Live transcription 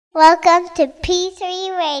Welcome to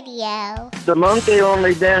P3 Radio. The monkey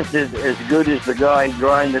only dances as good as the guy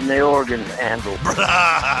grinding the organ handle.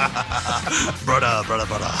 Brother.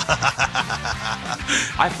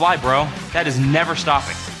 I fly, bro. That is never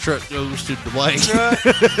stopping. Truck goes to Dwayne.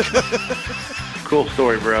 Cool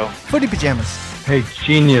story, bro. Footy pajamas. Hey,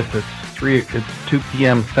 genius, it's 2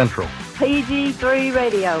 p.m. Central. PG3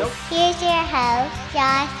 Radio. Here's your host,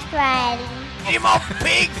 Josh Riley. Get him off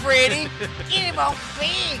big, Freddy. Get him off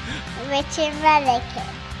big. Richard Mullican.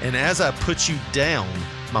 And as I put you down,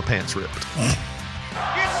 my pants ripped. It's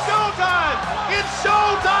showtime! It's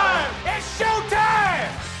showtime! It's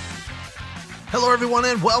showtime! Hello, everyone,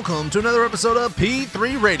 and welcome to another episode of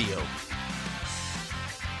P3 Radio.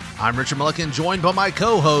 I'm Richard Mullican, joined by my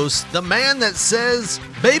co-host, the man that says,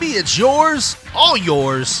 baby, it's yours, all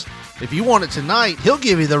yours. If you want it tonight, he'll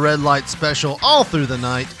give you the red light special all through the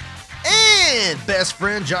night. And best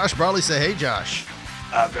friend Josh Brawley. Say, hey, Josh.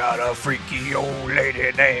 I got a freaky old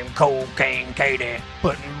lady named Cocaine Katie,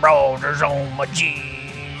 putting brawlers on my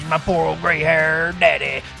jeans. My poor old gray-haired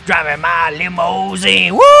daddy driving my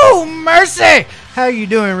limousine. Woo, mercy! How you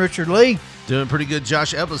doing, Richard Lee? Doing pretty good,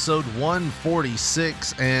 Josh. Episode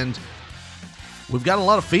 146, and we've got a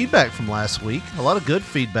lot of feedback from last week. A lot of good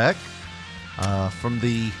feedback from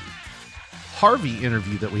the Harvey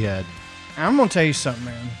interview that we had. I'm going to tell you something,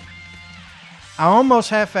 man. I almost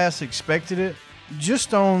half-assed expected it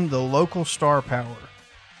just on the local star power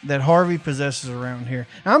that Harvey possesses around here.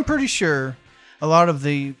 Now, I'm pretty sure a lot of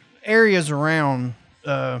the areas around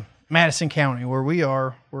Madison County where we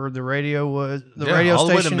are, where the radio was, radio all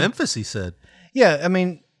station. the way to Memphis, he said. Yeah, I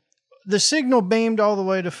mean, the signal beamed all the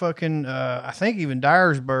way to fucking, I think even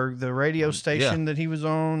Dyersburg, the radio station that he was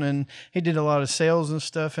on, and he did a lot of sales and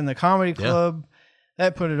stuff in the comedy club.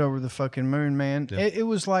 That put it over the fucking moon, man. Yeah. It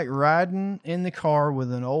was like riding in the car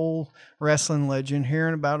with an old wrestling legend,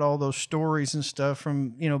 hearing about all those stories and stuff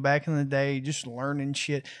from, back in the day, just learning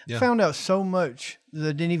shit. Yeah. Found out so much that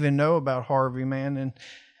I didn't even know about Harvey, man. And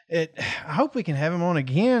I hope we can have him on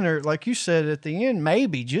again, or like you said at the end,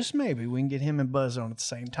 maybe, just maybe, we can get him and Buzz on at the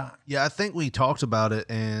same time. Yeah, I think we talked about it,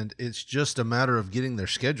 and it's just a matter of getting their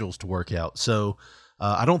schedules to work out. So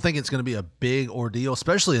I don't think it's going to be a big ordeal,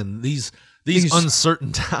 especially in these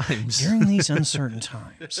uncertain times. During these uncertain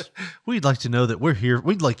times. We'd like to know that we're here.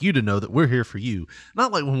 We'd like you to know that we're here for you.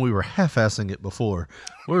 Not like when we were half-assing it before.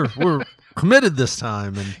 We're committed this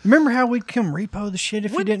time. And remember how we'd come repo the shit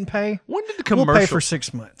if you didn't pay? When did the commercial? We'll pay for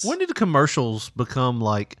 6 months. When did the commercials become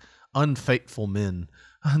like unfaithful men?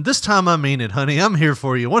 This time I mean it, honey. I'm here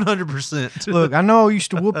for you 100%. Look, I know I used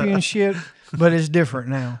to whoop you and shit, but it's different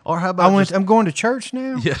now. Or how about I'm going to church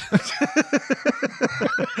now? Yeah.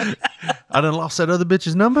 I done lost that other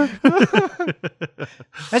bitch's number.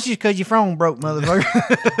 That's just because your phone broke, motherfucker.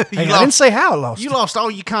 I didn't say how I lost You it. lost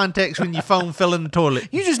all your contacts when your phone fell in the toilet.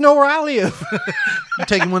 You just know where I live. You're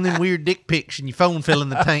taking one of them weird dick pics and your phone fell in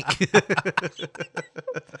the tank.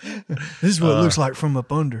 This is what it looks like from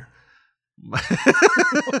up under.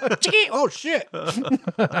 Oh shit.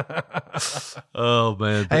 Oh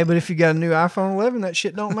man. Hey, but if you got a new iPhone 11, that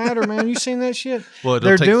shit don't matter, man. You seen that shit? Well,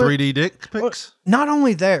 it'll take 3D dick pics? Not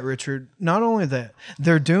only that, Richard,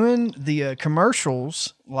 they're doing the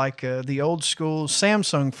commercials like the old school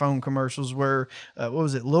Samsung phone commercials where, what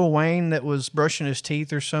was it, Lil Wayne that was brushing his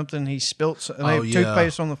teeth or something, he spilt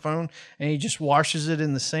toothpaste on the phone and he just washes it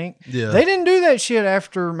in the sink. Yeah. They didn't do that shit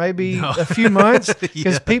after maybe a few months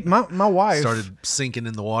because my wife started sinking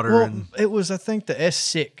in the water. Well, it was, I think, the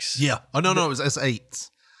S6. Yeah. Oh, no, it was S8s.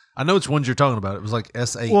 I know which ones you're talking about. It was like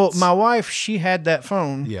S8. Well, my wife, she had that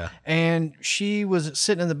phone. Yeah. And she was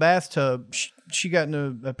sitting in the bathtub. She got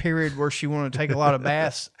into a period where she wanted to take a lot of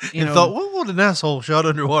baths. Thought, what would an asshole shot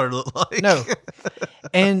underwater look like? No.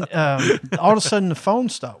 And all of a sudden, the phone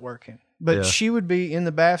stopped working. But she would be in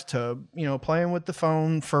the bathtub, playing with the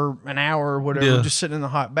phone for an hour or whatever, just sitting in the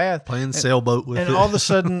hot bath. Playing sailboat with it. And all of a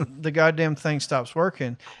sudden, the goddamn thing stops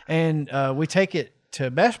working. And we take it to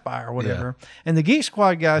Best Buy or whatever. Yeah. And the Geek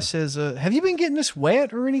Squad guy says, have you been getting this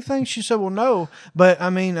wet or anything? She said, well, no. But, I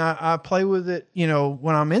mean, I play with it,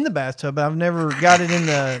 when I'm in the bathtub. But I've never got it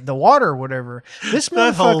in the water or whatever. This motherfucker.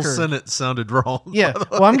 That whole sentence sounded wrong. Yeah.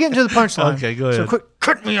 Well, I'm getting to the punchline. Okay, go ahead. So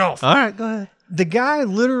cut me off. All right, go ahead. The guy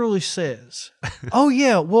literally says, oh,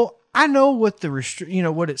 yeah, well, I know what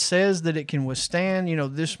what it says that it can withstand,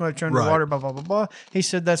 this much underwater, blah, blah, blah, blah. He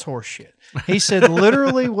said, that's horse shit. He said,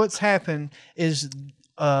 literally what's happened is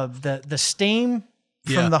the steam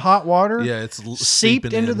from the hot water it's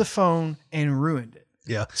seeped into the phone and ruined it.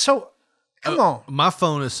 Yeah. So, come on. My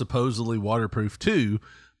phone is supposedly waterproof too,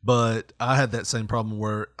 But I had that same problem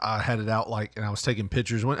where I had it out and I was taking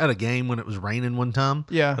pictures at a game when it was raining one time.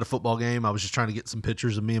 Yeah. At a football game, I was just trying to get some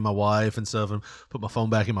pictures of me and my wife and stuff and put my phone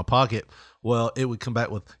back in my pocket. Well, it would come back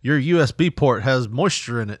with, your USB port has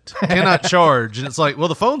moisture in it. Cannot charge. And it's like, well,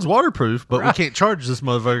 the phone's waterproof, but we can't charge this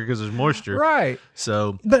motherfucker because there's moisture. Right.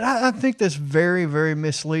 So. But I think that's very, very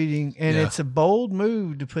misleading. And it's a bold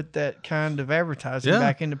move to put that kind of advertising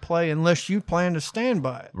back into play unless you plan to stand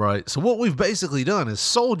by it. Right. So what we've basically done is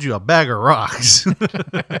sold you a bag of rocks.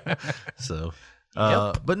 So,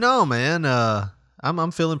 but no, man,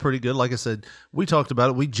 I'm feeling pretty good. Like I said, we talked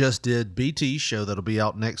about it. We just did BT's show that'll be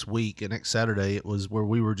out next week and next Saturday. It was where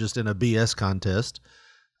we were just in a BS contest.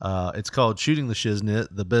 It's called Shooting the Shiznit,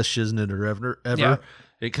 the best Shiznitter ever. Yeah.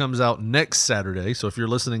 It comes out next Saturday. So if you're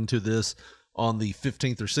listening to this on the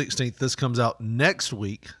 15th or 16th, this comes out next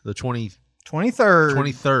week, the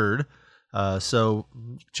 23rd. So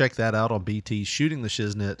check that out on BT's Shooting the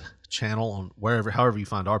Shiznit channel on however you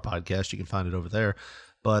find our podcast. You can find it over there.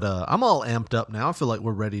 But I'm all amped up now. I feel like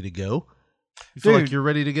we're ready to go. You feel like you're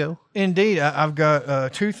ready to go? Indeed. I've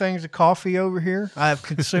got 2 things of coffee over here. I have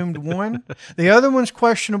consumed one. The other one's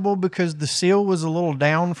questionable because the seal was a little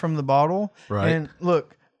down from the bottle. Right. And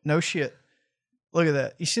look, no shit. Look at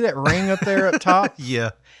that. You see that ring up there up top?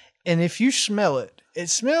 Yeah. And if you smell it, it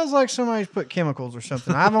smells like somebody's put chemicals or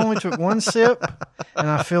something. I've only took one sip, and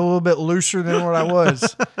I feel a little bit looser than what I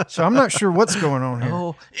was. So I'm not sure what's going on here.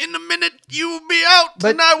 Oh, in a minute you'll be out,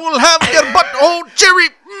 and I will have your butthole cherry.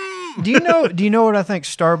 Do you know what I think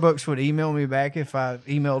Starbucks would email me back if I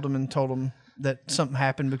emailed them and told them that something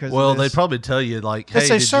happened because of this? They'd probably tell you They'd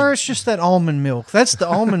say, sir, it's just that almond milk. That's the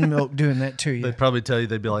almond milk doing that to you. They'd probably tell you,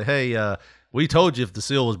 they'd be like, hey, we told you if the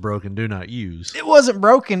seal was broken, do not use. It wasn't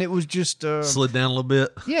broken. It was just slid down a little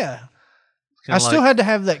bit. Yeah. I still had to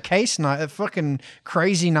have that case knife, that fucking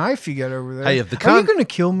crazy knife you got over there. Hey, are you going to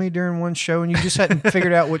kill me during one show and you just hadn't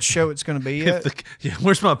figured out which show it's going to be yet?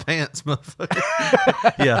 Where's my pants, motherfucker?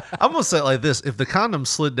 Yeah, I'm going to say it like this. If the condom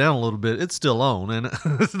slid down a little bit, it's still on. And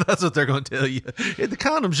that's what they're going to tell you. If the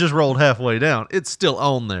condom's just rolled halfway down, it's still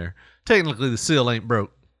on there. Technically, the seal ain't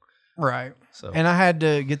broke. Right. So. And I had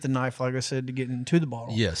to get the knife, like I said, to get into the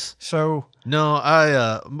bottle. Yes. So. No,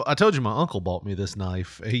 I told you my uncle bought me this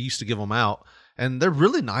knife. He used to give them out. And they're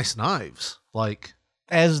really nice knives. Like.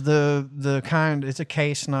 As the kind, it's a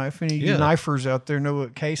case knife. And you knifers out there know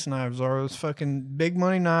what case knives are. Those fucking big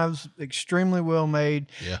money knives, extremely well made.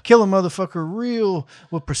 Yeah. Kill a motherfucker real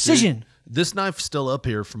with precision. Dude, this knife's still up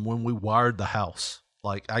here from when we wired the house.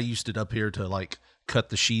 Like, I used it up here to, cut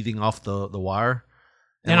the sheathing off the wire.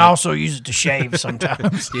 And also use it to shave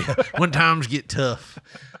sometimes. Yeah, when times get tough.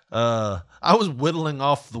 I was whittling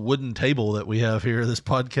off the wooden table that we have here, this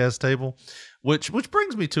podcast table, which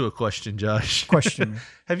brings me to a question, Josh. Question.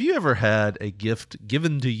 Have you ever had a gift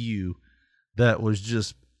given to you that was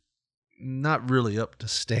just not really up to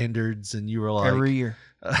standards and you were like... Every year.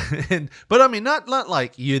 But I mean, not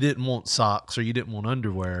like you didn't want socks or you didn't want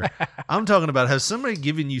underwear. I'm talking about, has somebody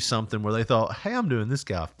given you something where they thought, hey, I'm doing this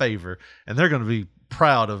guy a favor and they're going to be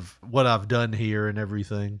proud of what I've done here and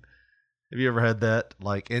everything. Have you ever had that?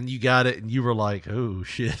 And you got it and you were like, oh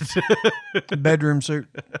shit. Bedroom suit.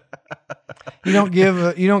 You don't give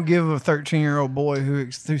a 13-year-old boy who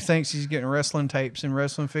thinks he's getting wrestling tapes and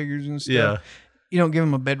wrestling figures and stuff. Yeah. You don't give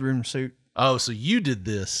him a bedroom suit. Oh, so you did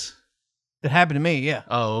this. It happened to me, yeah.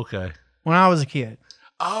 Oh, okay. When I was a kid.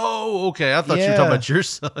 Oh, okay. I thought you were talking about your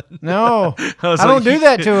son. No, I don't do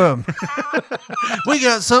that to him. We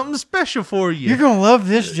got something special for you. You're going to love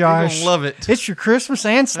this, Josh. You're going to love it. It's your Christmas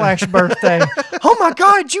and / birthday. Oh, my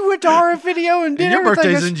God. You went to RF Video and did and your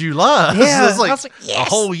everything. birthday's in July. Yeah. So it's yes. A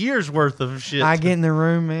whole year's worth of shit. I get in the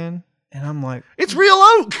room, man, and I'm like, it's real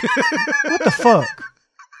oak. What the fuck?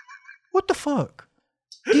 What the fuck?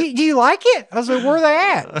 Do you like it? I was like, where are they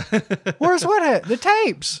at? Where's what at? The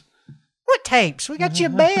tapes. What tapes? We got you a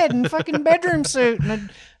bed and fucking bedroom suit and a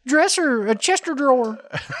dresser, a Chester drawer.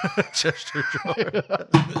 Chester drawer.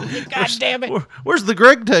 God damn it. Where's the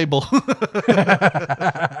Greg table?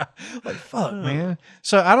 Fuck, man.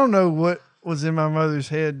 So I don't know what was in my mother's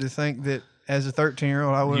head to think that as a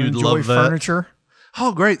 13-year-old I would enjoy furniture.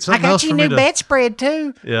 Oh, great. Something else for me. I got you new bedspread,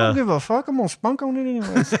 too. Yeah. I don't give a fuck. I'm going to spunk on it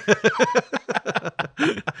anyways.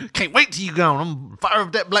 Can't wait till you gone. I'm going to fire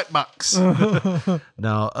up that black box.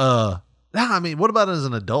 No, I mean, what about as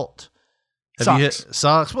an adult? Have you hit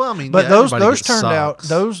socks? Well, I mean, but yeah, those gets turned out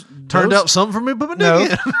socks. Turned out something for me, but no,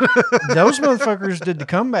 those motherfuckers did the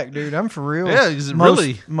comeback, dude. I'm for real. Yeah,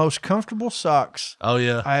 most comfortable socks. Oh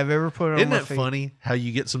yeah, I have ever put on. Isn't my it feet. funny how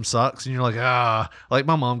you get some socks and you're like, like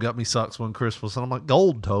my mom got me socks one Christmas and I'm like,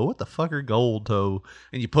 gold toe? What the fuck are gold toe?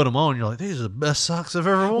 And you put them on, you're like, these are the best socks I've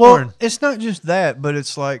ever worn. Well, it's not just that, but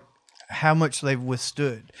it's like how much they've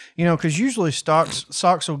withstood. You know, because usually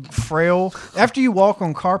socks will frail after you walk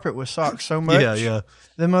on carpet with socks so much. Yeah.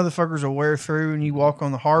 Them motherfuckers will wear through, and you walk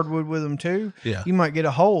on the hardwood with them too. Yeah, you might get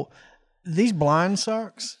a hole. These blind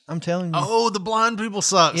socks, I'm telling you. Oh, the blind people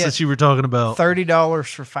socks that you were talking about. $30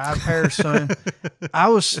 for 5 pairs, son. I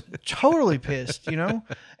was totally pissed, you know.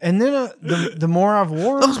 And then the more I've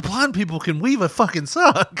worn, those blind people can weave a fucking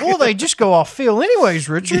sock. Well, they just go off feel anyways,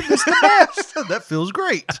 Richard. It's the best. That feels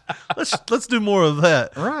great. Let's do more of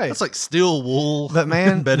that. Right. That's like steel wool, but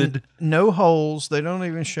man, embedded. No holes. They don't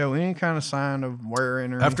even show any kind of sign of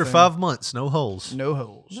wearing or After anything. 5 months, no holes. No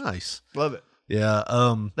holes. Nice. Love it. Yeah.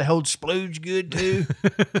 They hold splooge good too.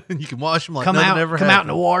 You can wash them like come nothing out, ever come happened.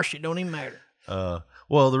 out in the wash. It don't even matter.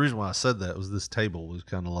 Well, the reason why I said that was this table was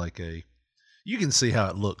kind of like you can see how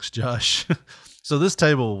it looks, Josh. So this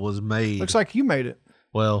table was made. Looks like you made it.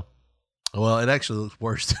 Well, it actually looks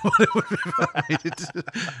worse than what it would have if I made it.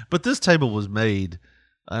 But this table was made,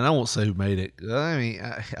 and I won't say who made it. I mean,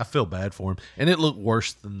 I feel bad for him, and it looked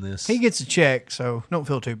worse than this. He gets a check, so don't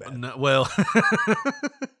feel too bad. No, well,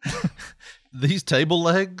 these table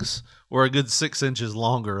legs were a good 6 inches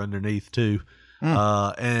longer underneath too.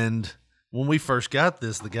 And when we first got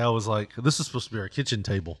this, the guy was like, "This is supposed to be our kitchen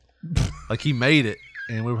table." Like he made it,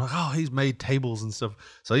 and we were like, "Oh, he's made tables and stuff."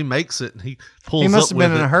 So he makes it, and he pulls. He must have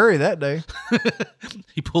been in a hurry that day.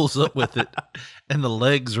 He pulls up with it, and the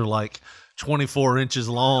legs are like 24 inches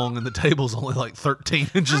long, and the table's only like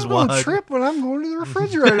 13 inches I'm wide. gonna trip when I'm going to the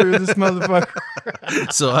refrigerator with this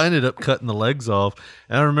motherfucker. So I ended up cutting the legs off,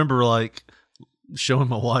 and I remember like showing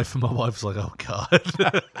my wife, and my wife was like, "Oh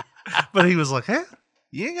God," but he was like, "Huh?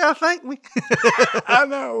 You ain't gotta thank me." I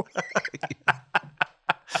know.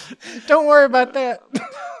 Don't worry about that.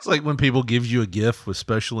 It's like when people give you a gift with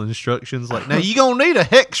special instructions, like, "Now you gonna need a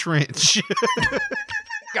hex wrench."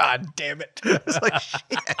 God damn it! It's like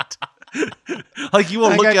shit. Like you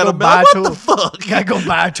want to look at them, buy what tools. the fuck? Gotta go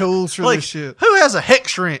buy tools for Like, this shit. who has a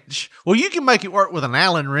hex wrench? Well, you can make it work with an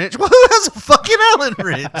Allen wrench. Well, who has a fucking Allen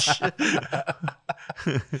wrench?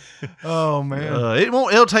 Oh man,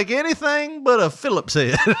 it'll take anything but a Phillips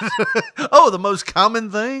head. Oh, the most common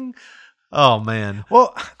thing. Oh man.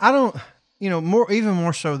 Well, I don't. You know, even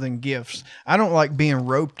more so than gifts. I don't like being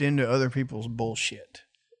roped into other people's bullshit.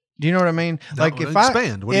 Do you know what I mean? Like if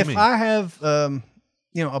expand. What do you mean? I have a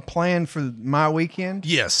plan for my weekend.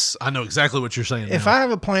 Yes, I know exactly what you're saying. If now. I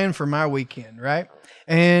have a plan for my weekend, right?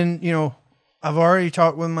 And I've already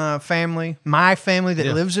talked with my family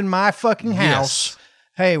that lives in my fucking house. Yes.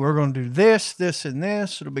 Hey, we're going to do this, this, and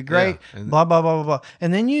this. It'll be great. Yeah, and blah blah blah blah blah.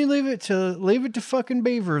 And then you leave it to fucking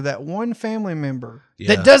Beaver, that one family member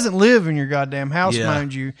that doesn't live in your goddamn house,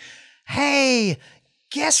 mind you. Hey,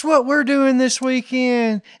 guess what we're doing this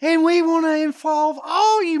weekend? And we want to involve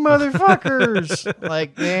all you motherfuckers.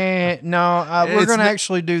 Like, no, we're going to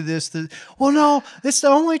actually do this. Well, no, it's the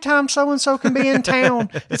only time so-and-so can be in town.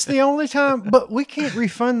 It's the only time, but we can't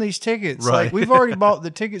refund these tickets. Right. Like, we've already bought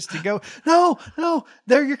the tickets to go. No,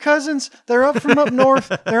 they're your cousins. They're up from up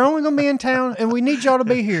north. They're only going to be in town, and we need y'all to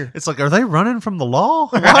be here. It's like, are they running from the law?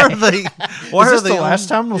 Why are they? Why Is are this they the last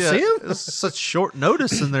time we'll see them? It's such short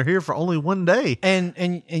notice, and they're here for only one day.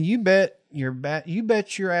 And you bet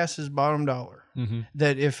your ass's bottom dollar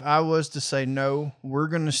that if I was to say no, we're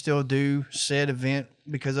going to still do said event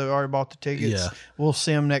because I've already bought the tickets. Yeah. We'll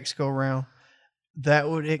see them next go around. That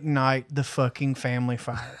would ignite the fucking family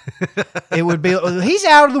fire. It would be, he's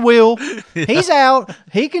out of the wheel. He's out.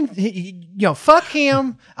 He can, fuck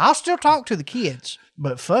him. I'll still talk to the kids,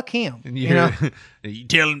 but fuck him. And you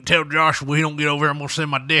tell Josh we don't get over here, I'm gonna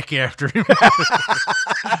send my dick after him.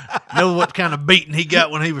 Know what kind of beating he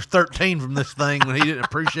got when he was 13 from this thing when he didn't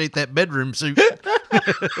appreciate that bedroom suit.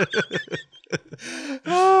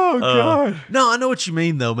 Oh God. No, I know what you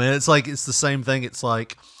mean though, man. It's like it's the same thing. It's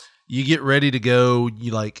like you get ready to go,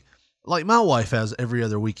 you like my wife has every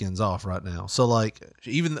other weekends off right now. So like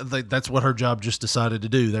even that's what her job just decided to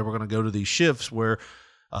do. They were going to go to these shifts where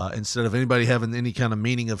instead of anybody having any kind of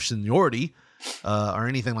meaning of seniority or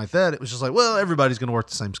anything like that, it was just like, well, everybody's going to work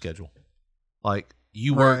the same schedule. Like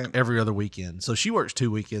you work every other weekend. So she works 2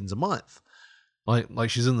 weekends a month. Like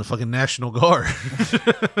she's in the fucking National Guard.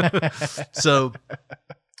 So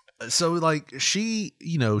like she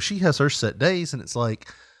has her set days, and it's like,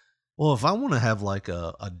 Well, if I want to have like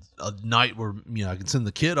a night where, you know, I can send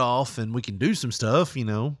the kid off and we can do some stuff, you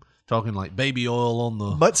know, talking like baby oil on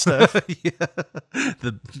the butt stuff. Yeah.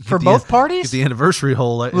 For both parties? Get the anniversary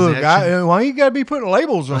hole. Look, why you got to be putting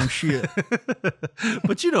labels on shit?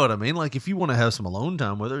 But you know what I mean? Like if you want to have some alone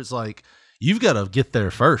time with her, it's like you've got to get there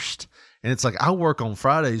first. And it's like I work on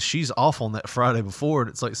Fridays. She's off on that Friday before. And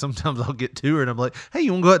it's like sometimes I'll get to her and I'm like, hey,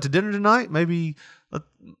 you want to go out to dinner tonight? Maybe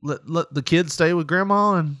let the kids stay with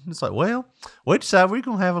grandma. And it's like, well, we decided we're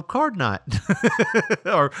going to have a card night.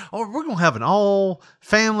 or we're going to have an all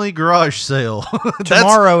family garage sale.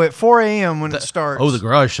 Tomorrow at 4 a.m. when it starts. Oh, the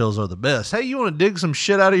garage sales are the best. Hey, you want to dig some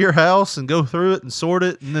shit out of your house and go through it and sort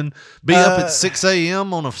it and then be up at 6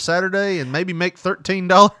 a.m. on a Saturday and maybe make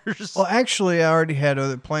 $13? Well, actually, I already had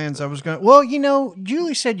other plans. I was going to, well, you know,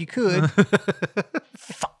 Julie said you could.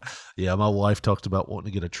 Yeah, my wife talked about wanting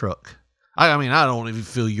to get a truck. I mean, I don't even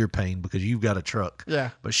feel your pain because you've got a truck.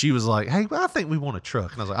 Yeah. But she was like, hey, I think we want a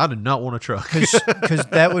truck. And I was like, I do not want a truck. Because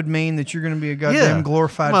that would mean that you're going to be a goddamn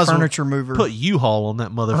glorified furniture mover. Put U-Haul on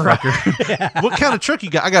that motherfucker. Right. Yeah. What kind of truck you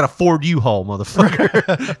got? I got a Ford U-Haul,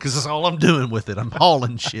 motherfucker. Because that's all I'm doing with it. I'm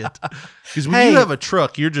hauling shit. Because when you have a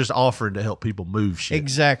truck, you're just offering to help people move shit.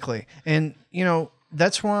 Exactly. And, you know,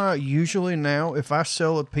 that's why usually now if I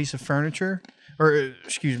sell a piece of furniture, or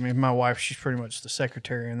excuse me, my wife, she's pretty much the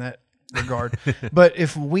secretary in that regard. But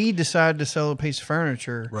if we decide to sell a piece of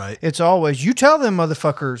furniture, right, it's always, you tell them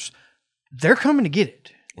motherfuckers, they're coming to get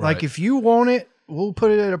it. Right. Like if you want it, we'll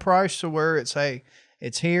put it at a price to where it's, hey,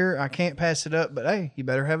 it's here. I can't pass it up, but hey, you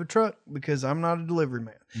better have a truck because I'm not a delivery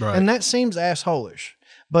man. Right. And that seems assholish,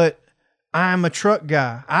 but I'm a truck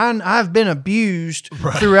guy. I've been abused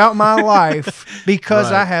throughout my life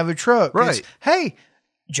because I have a truck. Right. It's, hey,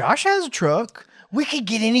 Josh has a truck. We could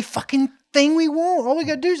get any fucking thing we want. All we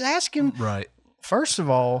got to do is ask him. Right. First of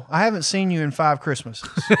all, I haven't seen you in 5 Christmases.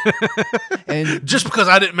 And just because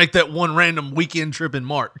I didn't make that one random weekend trip in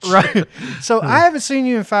March. Right. So I haven't seen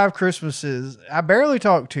you in 5 Christmases. I barely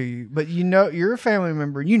talk to you, but you know, you're a family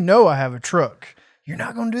member. You know I have a truck. You're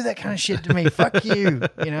not going to do that kind of shit to me. Fuck you.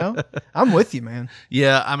 You know, I'm with you, man.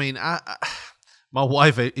 Yeah. I mean, my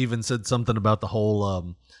wife even said something about the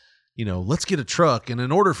whole, you know, let's get a truck. And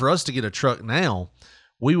in order for us to get a truck now,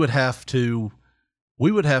 we would have to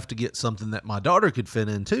get something that my daughter could fit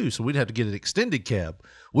in too. So we'd have to get an extended cab,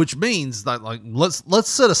 which means that like, let's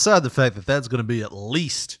set aside the fact that that's going to be at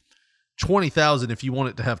least $20,000 if you want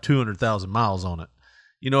it to have 200,000 miles on it.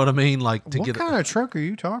 You know what I mean? Like to what kind of truck are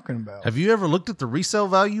you talking about? Have you ever looked at the resale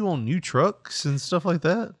value on new trucks and stuff like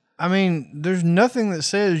that? I mean, there's nothing that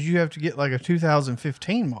says you have to get like a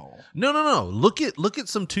 2015 model. No. Look at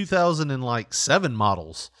some 2007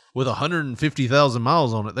 models with 150,000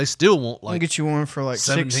 miles on it. They still won't like. I'll get you one for like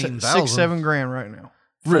 6-7 grand right now.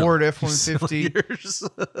 Really? Ford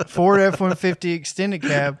F-150, Ford F-150 extended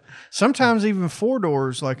cab. Sometimes even 4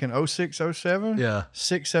 doors, like an 06, 07. Yeah,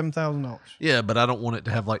 $6,000-7,000. Yeah, but I don't want it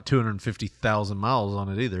to have like 250,000 miles on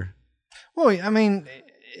it either. Well, I mean,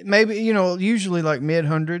 maybe, you know, usually like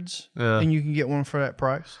mid-hundreds, and you can get one for that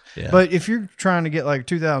price. Yeah. But if you're trying to get like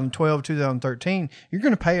 2012, 2013, you're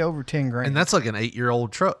going to pay over 10 grand. And that's like an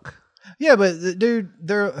 8-year-old truck. Yeah, but dude,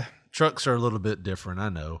 trucks are a little bit different, I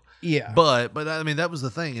know. Yeah. But I mean, that was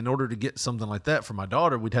the thing. In order to get something like that for my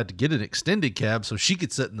daughter, we'd have to get an extended cab so she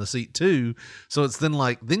could sit in the seat too. So it's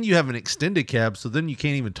then you have an extended cab, so then you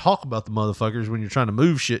can't even talk about the motherfuckers when you're trying to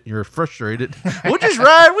move shit and you're frustrated. We'll just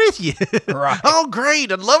ride with you. Right. Oh,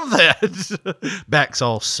 great. I love that. Back's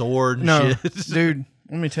all sore and shit. Dude,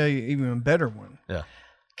 let me tell you even a better one. Yeah.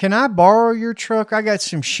 Can I borrow your truck? I got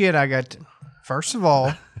some shit I got to... First of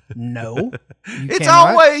all, no. It's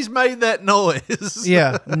always made that noise.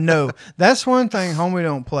 Yeah, no. That's one thing homie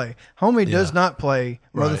don't play. Homie does not play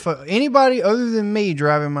motherfucker anybody other than me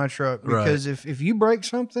driving my truck. Because if you break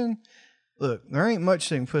something, look, there ain't much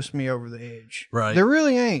that can push me over the edge. Right. There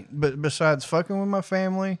really ain't. But besides fucking with my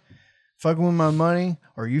family, fucking with my money,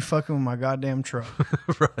 or you fucking with my goddamn truck.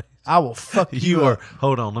 Right. I will fuck you up.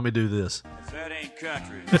 Hold on, let me do this. If that ain't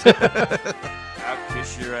country, I'll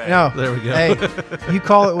kiss your ass. No. There we go. Hey, you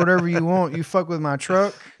call it whatever you want. You fuck with my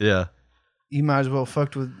truck. Yeah. You might as well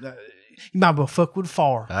fuck with. You might as well fuck with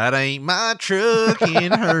Far. That ain't my truck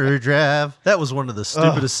in her drive. That was one of the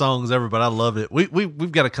stupidest songs ever, but I loved it.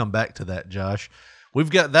 We've got to come back to that, Josh.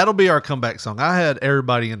 That'll be our comeback song. I had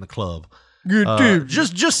everybody in the club. Good dude.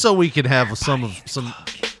 Just so we could have some.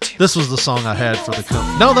 This was the song I had for the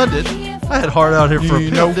company. No, that didn't. I had Heart Out Here for a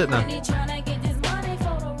pimp, didn't I?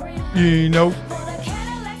 You know.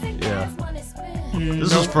 Yeah.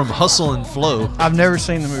 This is from Hustle and Flow. I've never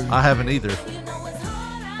seen the movie. I haven't either.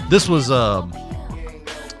 This was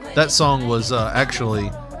that song was actually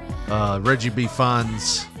Reggie B.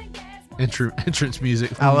 Fine's entrance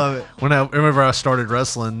music. I love it. Whenever I started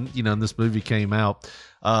wrestling, and this movie came out.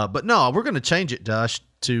 But no, we're going to change it, Josh,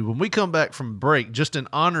 to when we come back from break, just in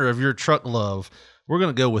honor of your truck love, we're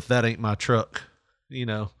going to go with That Ain't My Truck.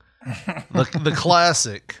 The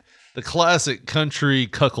classic country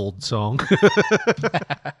cuckold song.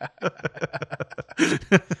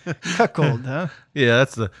 Cuckold, huh? Yeah,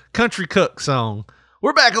 that's the country cook song.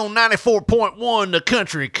 We're back on 94.1, the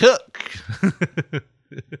country cook.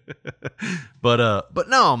 But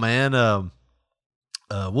no, man.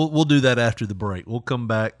 We'll do that after the break. We'll come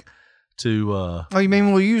back to. Oh, you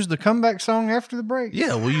mean we'll use the comeback song after the break?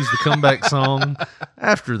 Yeah, we'll use the comeback song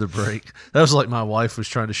after the break. That was like my wife was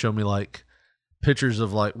trying to show me like pictures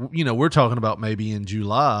of like we're talking about maybe in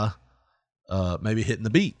July, maybe hitting the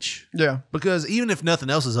beach. Yeah, because even if nothing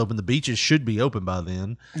else is open, the beaches should be open by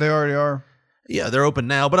then. They already are. Yeah, they're open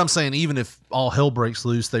now, but I'm saying even if all hell breaks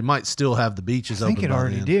loose, they might still have the beaches open. I think it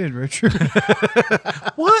already did, Richard.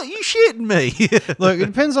 What? You shitting me? Look, it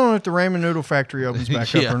depends on if the ramen noodle factory opens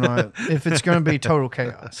back up or not. If it's going to be total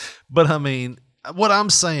chaos. But I mean, what I'm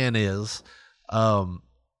saying is,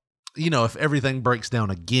 if everything breaks down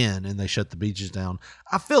again and they shut the beaches down,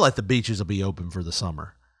 I feel like the beaches will be open for the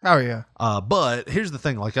summer. Oh, yeah. But here's the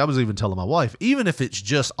thing. Like I was even telling my wife, even if it's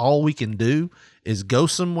just all we can do is go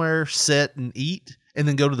somewhere, sit and eat, and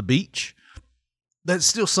then go to the beach, that's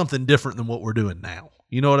still something different than what we're doing now.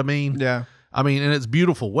 You know what I mean? Yeah. I mean, and it's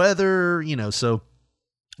beautiful weather, so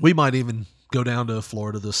we might even go down to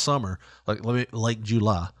Florida this summer, like Lake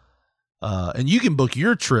July. And you can book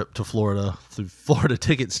your trip to Florida through Florida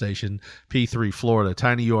Ticket Station, P3 Florida,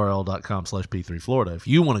 tinyurl.com/P3Florida. If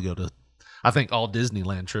you want to go to, I think all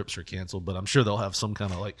Disneyland trips are canceled, but I'm sure they'll have some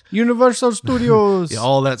kind of like Universal Studios. Yeah,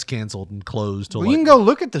 all that's canceled and closed. Well, you can go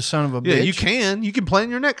look at the son of a bitch. Yeah, you can. You can plan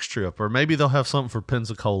your next trip, or maybe they'll have something for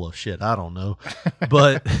Pensacola. Shit, I don't know.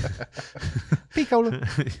 But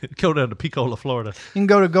Picola. Go down to Picola, Florida. You can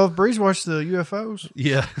go to Gulf Breeze, watch the UFOs.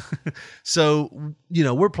 Yeah. So,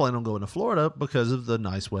 we're planning on going to Florida because of the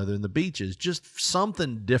nice weather and the beaches. Just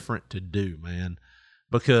something different to do, man.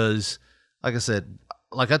 Because, like I said,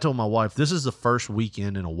 like I told my wife, this is the first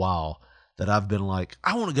weekend in a while that I've been like,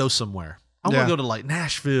 I want to go somewhere. I want to go to like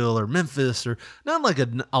Nashville or Memphis, or not like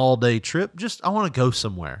an all-day trip. Just I want to go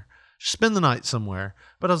somewhere. Spend the night somewhere.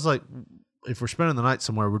 But I was like, if we're spending the night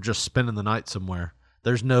somewhere, we're just spending the night somewhere.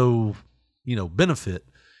 There's no, benefit.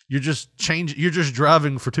 You're just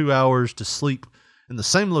driving for 2 hours to sleep in the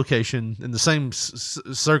same location, in the same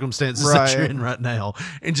circumstances that you're in right now,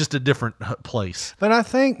 in just a different place. But I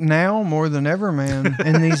think now more than ever, man,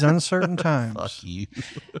 in these uncertain times. Fuck you.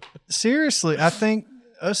 Seriously, I think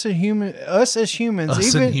us as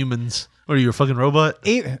humans. What are you, a fucking robot?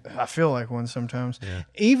 I feel like one sometimes. Yeah.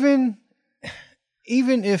 Even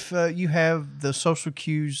if you have the social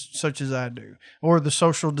cues such as I do, or the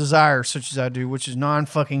social desire such as I do, which is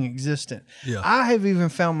non-fucking existent, I have even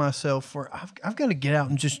found myself where I've got to get out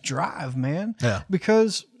and just drive, man. Yeah.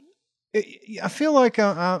 Because I feel like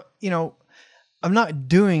I'm not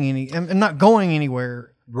doing I'm not going anywhere.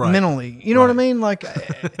 Right. Mentally, you know what I mean? Like,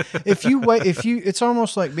 it's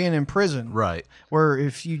almost like being in prison, right? Where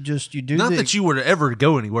if you do not that you were to ever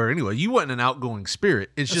go anywhere anyway. You wasn't an outgoing spirit.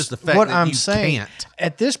 It's just the fact that I'm saying. Can't.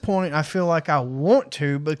 At this point, I feel like I want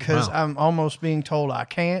to because I'm almost being told I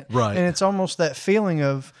can't, right? And it's almost that feeling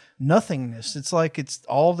of nothingness. It's like it's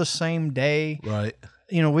all the same day, right?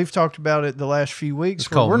 We've talked about it the last few weeks. It's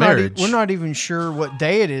called we're marriage. We're not even sure what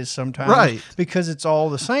day it is sometimes, right? Because it's all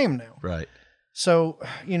the same now, right? So,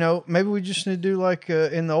 maybe we just need to do like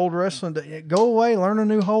in the old wrestling, go away, learn a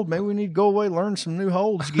new hold. Maybe we need to go away, learn some new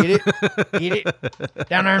holds. Get it? Get it?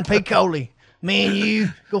 Down there in Picola. Me and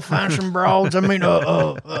you, go find some broads. some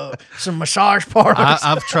massage parlors.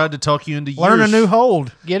 I've tried to talk you into learn a new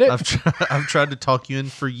hold. Get it? I've tried to talk you in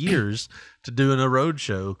for years to doing a road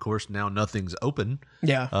show. Of course, now nothing's open.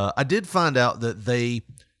 Yeah. I did find out that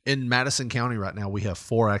in Madison County right now, we have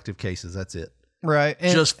 4 active cases. That's it. Right.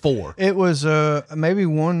 And just 4. It was maybe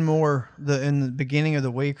one more in the beginning of the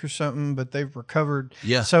week or something, but they've recovered.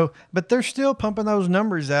 Yeah. So, but they're still pumping those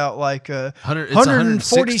numbers out like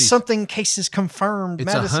 140 something cases confirmed.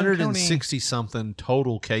 It's 160 something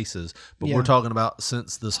total cases, but we're talking about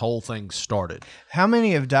since this whole thing started. How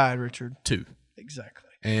many have died, Richard? 2. Exactly.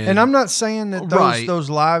 And I'm not saying that those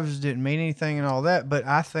lives didn't mean anything and all that, but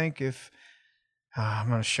I think I'm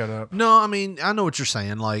going to shut up. No, I mean, I know what you're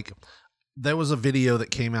saying. Like, there was a video that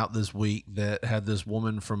came out this week that had this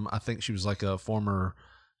woman from, I think she was like a former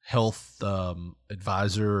health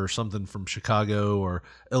advisor or something from Chicago or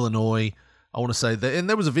Illinois, I want to say. And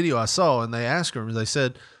there was a video I saw, and they asked her, and they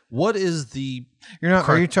said, what is the You're not.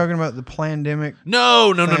 Are you talking about the pandemic?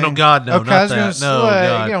 No, God, no, okay, not that. No,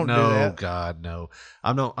 God, you don't no, do that. God, no.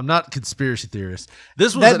 I'm not a conspiracy theorist.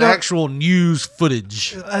 This was an actual news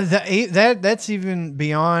footage. That's even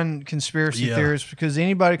beyond conspiracy theorists, because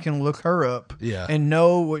anybody can look her up and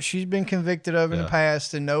know what she's been convicted of in the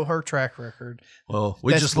past and know her track record. Well,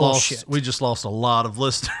 we just lost a lot of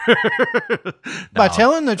listeners by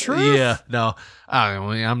telling the truth. Yeah, no,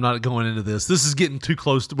 I'm not going into this. This is getting too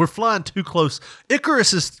close. We're flying too close.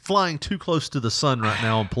 Icarus is flying too close to the sun right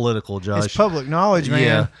now on political, Josh. It's public knowledge,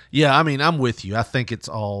 man. Yeah. I mean, I'm with you. I think it's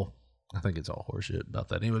all horseshit about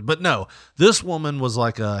that anyway. But no, this woman was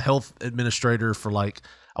like a health administrator for I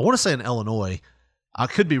want to say in Illinois. I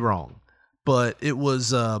could be wrong, but it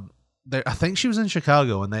was. I think she was in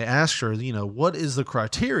Chicago, and they asked her, what is the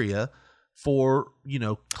criteria for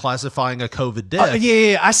classifying a COVID death?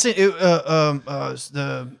 I sent it.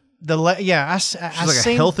 She's like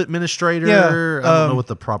a health administrator. Yeah, I don't know what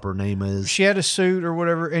the proper name is. She had a suit or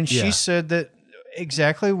whatever, and she said that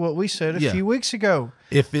exactly what we said a few weeks ago.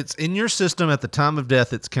 If it's in your system at the time of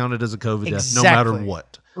death, it's counted as a COVID death, no matter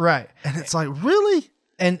what. Right. And it's like, really?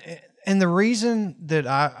 And the reason that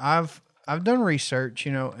I've done research,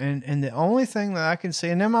 and the only thing that I can see,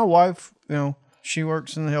 and then my wife, she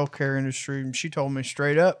works in the healthcare industry, and she told me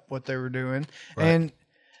straight up what they were doing, and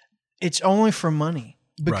it's only for money.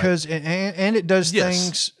 Because and it does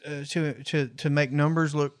things to make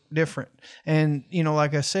numbers look different. And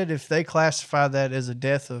like I said, if they classify that as a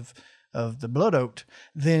death of the blood oat,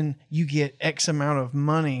 then you get X amount of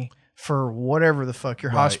money for whatever the fuck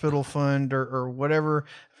your hospital fund or whatever.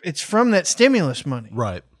 It's from that stimulus money,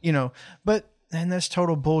 right? But that's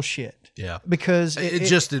total bullshit. Yeah, because it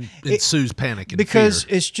just ensues panic and because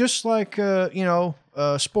fear. It's just like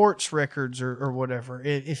sports records or whatever.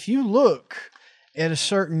 If you look at a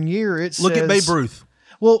certain year, look at Babe Ruth.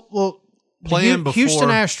 Well, playing before Houston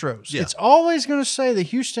Astros. Yeah. It's always going to say the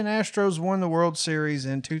Houston Astros won the World Series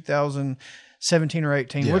in 2017 or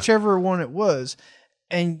 18, whichever one it was.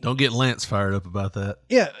 And don't get Lance fired up about that.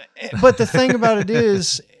 Yeah, but the thing about it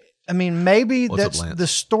is, I mean, maybe the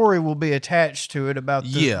story will be attached to it about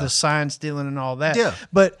the sign stealing and all that. Yeah.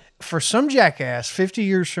 But for some jackass, 50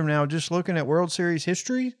 years from now, just looking at World Series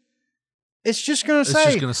history, it's just going to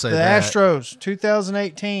say the Astros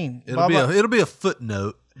 2018. It'll be a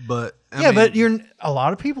footnote, but but a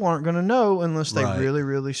lot of people aren't going to know unless they really,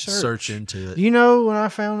 really search into it. When I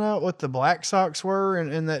found out what the Black Sox were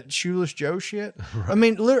and that Shoeless Joe shit? Right. I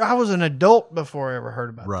mean, I was an adult before I ever heard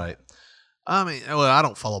about it. Right. I mean, I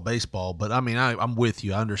don't follow baseball, but I mean, I'm with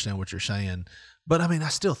you. I understand what you're saying, but I mean, I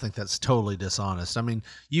still think that's totally dishonest. I mean,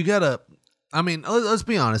 let's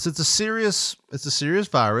be honest. It's a serious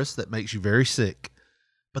virus that makes you very sick,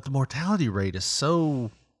 but the mortality rate is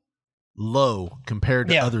so low compared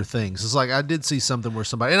to other things. It's like I did see something where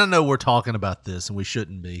somebody, and I know we're talking about this and we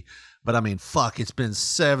shouldn't be, but I mean, it's been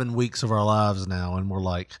 7 weeks of our lives now, and we're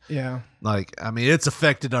like, it's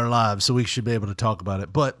affected our lives, so we should be able to talk about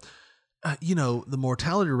it. But the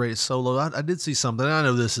mortality rate is so low. I did see something. I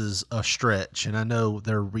know this is a stretch, and I know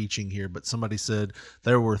they're reaching here, but somebody said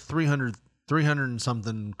there were 300 and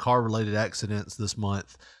something car-related accidents this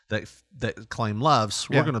month that claim lives.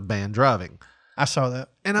 We're going to ban driving. I saw that.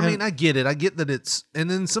 And I mean, I get it. I get that it's... And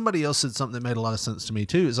then somebody else said something that made a lot of sense to me,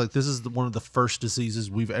 too. It's like, this is one of the first diseases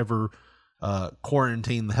we've ever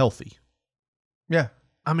quarantined the healthy. Yeah.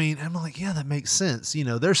 I mean, I'm like, yeah, that makes sense.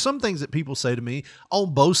 There's some things that people say to me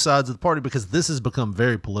on both sides of the party because this has become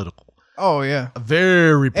very political. Oh, yeah.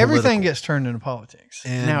 Very political. Everything gets turned into politics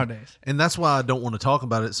nowadays. And that's why I don't want to talk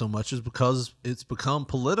about it so much, is because it's become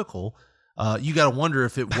political. You got to wonder,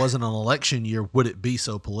 if it wasn't an election year, would it be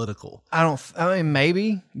so political? I mean,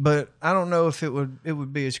 maybe, but I don't know if it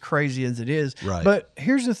would be as crazy as it is. Right. But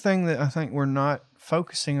here's the thing that I think we're not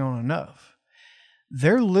focusing on enough.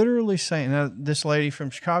 They're literally saying, now this lady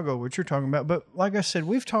from Chicago, what you're talking about, but like I said,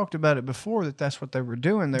 we've talked about it before, that's what they were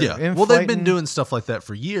doing. Well, they've been doing stuff like that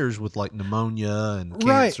for years with like pneumonia and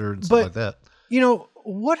cancer and stuff like that.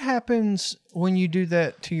 What happens when you do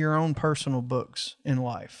that to your own personal books in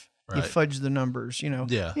life? Right. You fudge the numbers,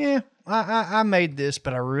 I made this,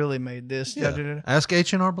 but I really made this. Yeah. Ask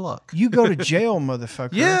H&R Block. You go to jail,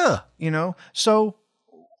 motherfucker. Yeah. So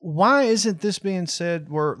why isn't this being said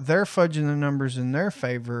where they're fudging the numbers in their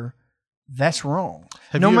favor? That's wrong.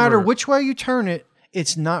 No matter which way you turn it,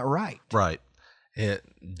 it's not right. Right.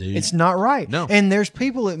 It's not right. No. And there's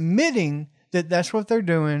people admitting that that's what they're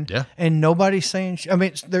doing. Yeah. And nobody's saying,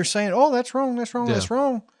 they're saying, oh, that's wrong. That's wrong. Yeah. That's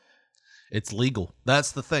wrong. It's legal.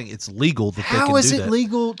 That's the thing. It's legal that they can do that. How is it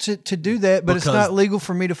legal to do that, but it's not legal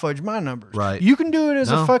for me to fudge my numbers? Right. You can do it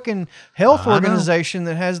as a fucking health organization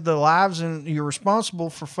that has the lives, and you're responsible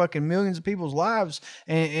for fucking millions of people's lives,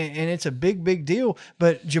 and it's a big, big deal.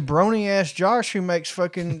 But jabroni ass Josh, who makes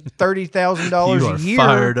fucking $30,000 a year,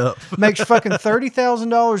 fired up. makes fucking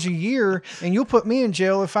 $30,000 a year, and you'll put me in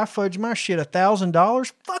jail if I fudge my shit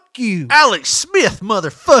 $1,000. Fuck you, Alex Smith,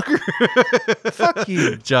 motherfucker. Fuck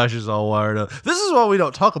you. Josh is all wired up. This is why we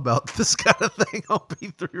don't talk about this kind of thing on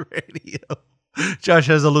P3 Radio. Josh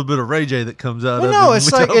has a little bit of Ray J that comes out. Well, of no,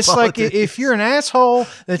 him. it's like if you're an asshole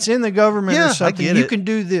that's in the government or something, you it. can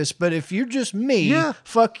do this. But if you're just me,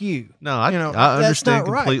 fuck you. No, I understand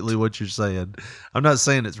completely what you're saying. I'm not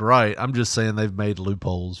saying it's right. I'm just saying they've made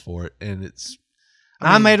loopholes for it, and it's.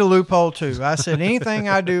 I made a loophole too. I said anything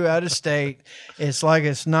I do out of state, it's like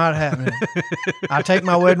it's not happening. I take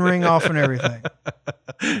my wedding ring off and everything.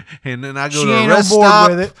 And then I go to a rest stop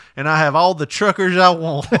with it, and I have all the truckers I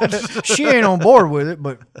want. She ain't on board with it,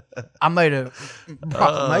 but I made a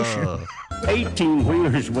proclamation.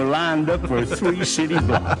 18-wheelers were lined up for 3 city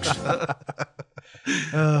blocks.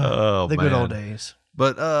 The good old days.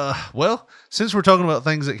 But, well, since we're talking about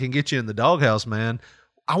things that can get you in the doghouse, man,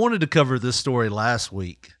 I wanted to cover this story last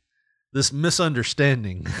week. This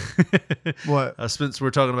misunderstanding. What? Since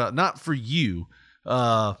we're talking about, not for you.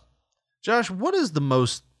 Josh, what is the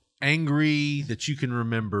most angry that you can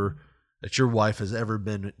remember that your wife has ever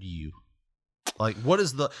been at you? Like, what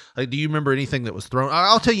is do you remember anything that was thrown?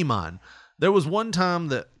 I'll tell you mine. There was one time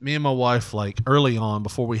that me and my wife, like early on,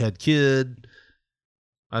 before we had kid,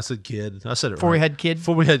 I said kid. I said it before right. We had kid?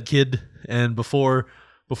 Before we had kid, and before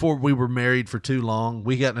we were married for too long,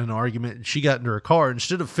 we got in an argument, and she got into her car. And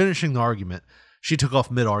instead of finishing the argument, she took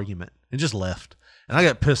off mid-argument and just left. And I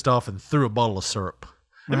got pissed off and threw a bottle of syrup.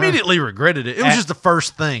 Immediately regretted it. It was just the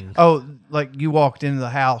first thing. Oh, like you walked into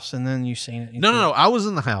the house and then you seen it. No. I was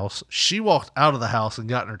in the house. She walked out of the house and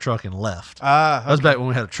got in her truck and left. Okay. That was back when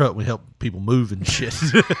we had a truck. We helped people move and shit.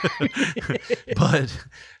 But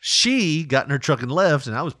she got in her truck and left,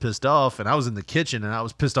 and I was pissed off. And I was in the kitchen, and I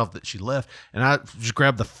was pissed off that she left. And I just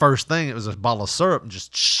grabbed the first thing. It was a bottle of syrup and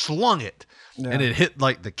just slung it. Yeah. And it hit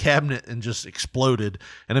like the cabinet and just exploded.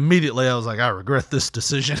 And immediately I was like, I regret this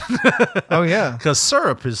decision. Oh, yeah. Because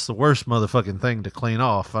syrup is the worst motherfucking thing to clean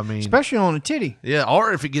off. I mean, especially on a titty. Yeah,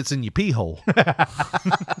 or if it gets in your pee hole. Well,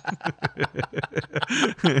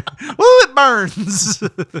 it burns.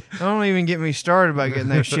 Don't even get me started about getting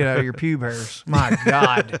that shit out of your pube hairs. My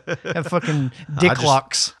God. That fucking dick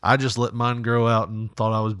locks. I just let mine grow out and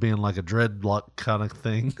thought I was being like a dreadlock kind of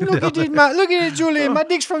thing. Look at it, Julian. My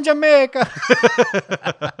dick's from Jamaica. Look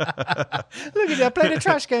at that! Play the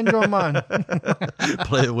trash can drum on.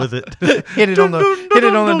 Play it with it. Hit it on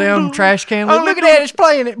the damn trash can. Look at that! It's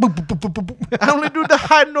playing it. I only do the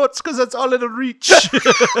high notes because that's all it'll reach.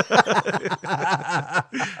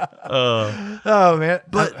 Oh man!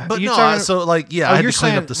 But no. So like, yeah, I had to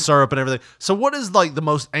clean up the syrup and everything. So what is like the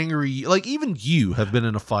most angry? Like even you have been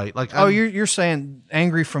in a fight. Like you're saying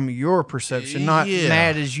angry from your perception, not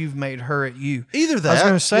mad as you've made her at you. Either that. I was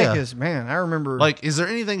going to say because man, I remember. Like, is there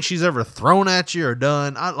anything she's ever thrown at you or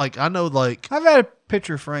done? I know, like I've had a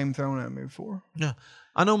picture frame thrown at me before. Yeah,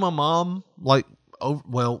 I know my mom. Like,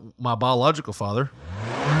 my biological father.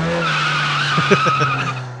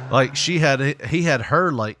 Like he had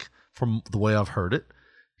her, like, from the way I've heard it,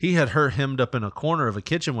 he had her hemmed up in a corner of a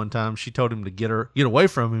kitchen one time. She told him to get away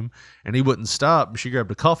from him, and he wouldn't stop. She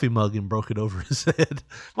grabbed a coffee mug and broke it over his head.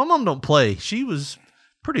 My mom don't play. She was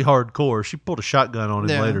pretty hardcore. She pulled a shotgun on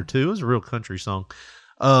him later too. It was a real country song.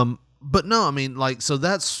 But no, I mean, like, so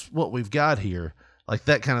that's what we've got here. Like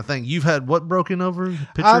that kind of thing. You've had what broken over?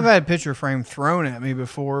 Picture? I've had picture frame thrown at me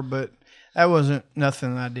before, but that wasn't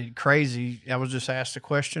nothing I did crazy. I was just asked a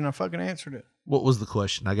question. I fucking answered it. What was the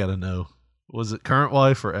question? I got to know. Was it current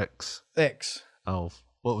wife or ex? Ex. Oh,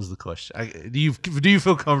 what was the question? Do you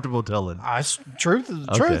feel comfortable telling? Truth is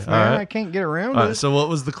the truth, man. Right. I can't get around it. So what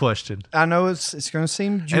was the question? I know it's going to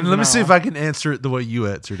seem juvenile. And let me see if I can answer it the way you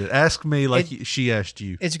answered it. Ask me like she asked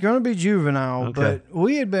you. It's going to be juvenile, but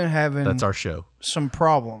we had been having that's our show. Some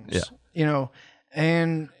problems. Yeah.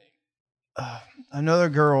 And another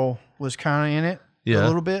girl was kind of in it a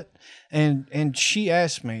little bit, and she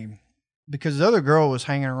asked me because the other girl was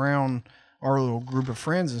hanging around our little group of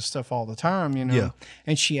friends and stuff all the time,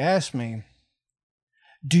 and she asked me,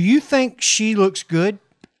 do you think she looks good?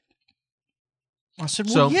 I said,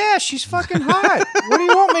 well, yeah, she's fucking hot. What do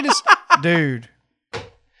you want me to Dude,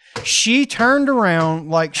 She turned around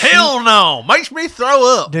like Hell no. Makes me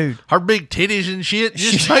throw up. Dude. Her big titties and shit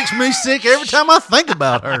just makes me sick every time I think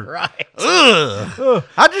about her. Right. Ugh.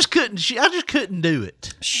 I just couldn't do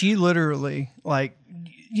it. She literally, like,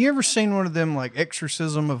 you ever seen one of them, like,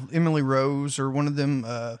 Exorcism of Emily Rose or one of them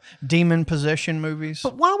demon possession movies?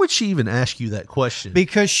 But why would she even ask you that question?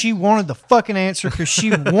 Because she wanted the fucking answer because she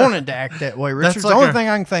wanted to act that way. Richard's like the only thing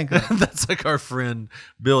I can think of. That's like our friend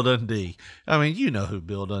Bill Dundee. I mean, you know who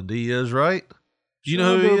Bill Dundee is, right? You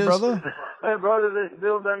know who he is? Brother? Hey, brother, this is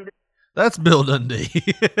Bill Dundee. That's Bill Dundee.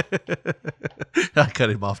 I cut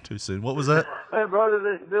him off too soon. What was that? Hey, brother,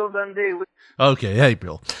 this is Bill Dundee. Okay, hey,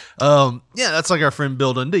 Bill. Yeah, that's like our friend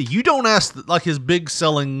Bill Dundee. You don't ask like his big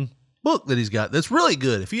selling book that he's got. That's really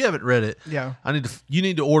good. If you haven't read it, yeah, you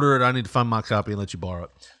need to order it. I need to find my copy and let you borrow it.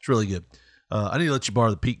 It's really good. I need to let you borrow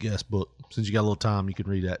the Pete Guest book since you got a little time. You can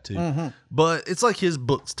read that too. Mm-hmm. But it's like his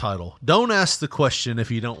book's title. Don't ask the question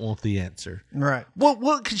if you don't want the answer. Right.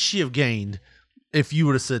 What could she have gained if you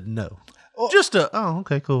would have said no? Well,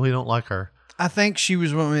 okay, cool. We don't like her. I think she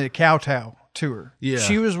was wanting me to kowtow to her. Yeah.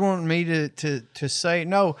 She was wanting me to say,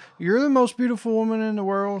 no, you're the most beautiful woman in the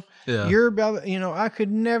world. Yeah. You're about, I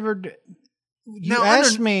could never. You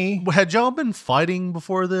asked me. Had y'all been fighting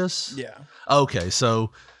before this? Yeah. Okay,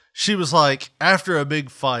 so she was like, after a big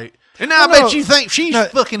fight, and now I bet you think she's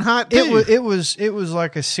fucking hot too. It was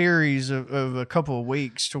like a series of a couple of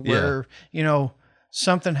weeks to where,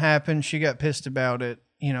 something happened. She got pissed about it.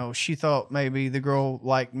 She thought maybe the girl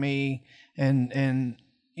liked me and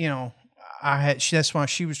that's why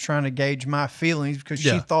she was trying to gauge my feelings because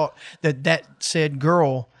she thought that said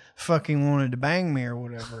girl fucking wanted to bang me or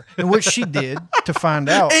whatever, and which she did to find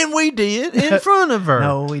out. And we did in front of her.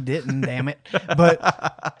 No, we didn't, damn it. But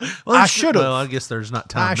I should have. Well, I guess there's not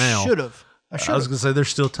time now. I should have. I was going to say there's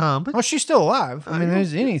still time. But she's still alive. I mean,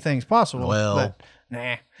 anything's possible. Well,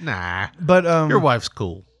 but, nah. But your wife's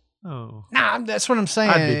cool. Oh, nah, that's what I'm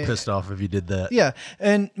saying. I'd be pissed off if you did that. Yeah,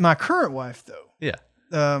 and my current wife though. Yeah.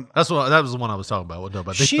 That was the one I was talking about. What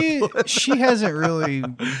about she hasn't really.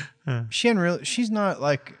 She's not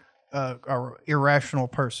like a irrational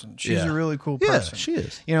person. She's a really cool person. Yeah, she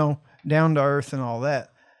is. Down to earth and all that.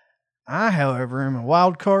 I, however, am a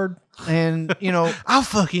wild card, and I'll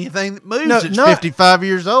fuck anything that moves at 55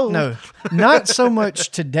 years old. No, not so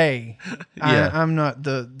much today. I'm not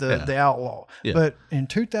the outlaw. Yeah. But in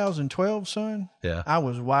 2012, son, I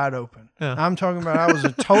was wide open. Yeah. I'm talking about I was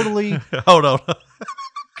a totally. Hold on.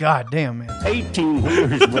 God damn, man.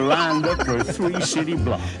 18-wheelers were lined up for 3 city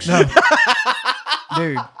blocks. No.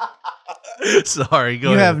 Dude. Sorry, go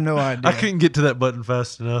ahead. You have no idea. I couldn't get to that button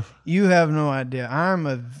fast enough. You have no idea. I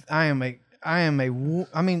mean,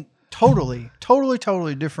 totally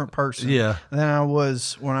different person than I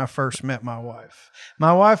was when I first met my wife.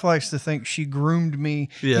 My wife likes to think she groomed me.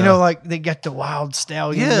 Yeah. Like they get the wild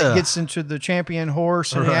stallion that gets into the champion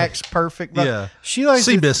horse and he acts perfect. But she likes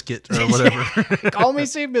Seabiscuit or whatever. Call me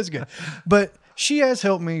Seabiscuit. But she has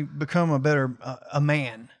helped me become a better a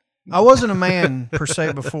man. I wasn't a man per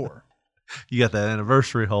se before. You got that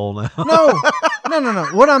anniversary hole now. No.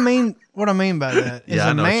 What I mean by that is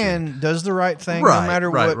a man does the right thing no matter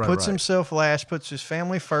what, puts himself last, puts his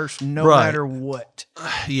family first, no matter what.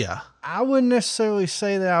 Yeah. I wouldn't necessarily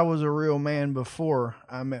say that I was a real man before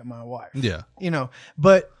I met my wife. Yeah.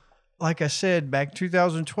 But like I said, back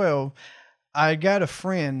 2012, I got a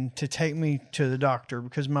friend to take me to the doctor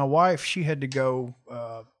because my wife, she had to go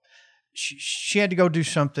she had to go do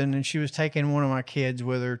something, and she was taking one of my kids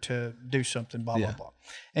with her to do something, blah, blah, blah.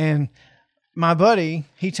 And my buddy,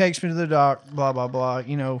 he takes me to the doc, blah, blah, blah.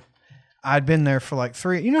 I'd been there for like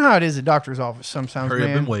 3. You know how it is at doctor's office sometimes, Hurry up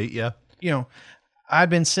and wait, yeah. I'd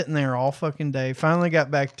been sitting there all fucking day. Finally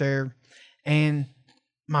got back there, and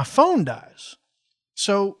my phone dies.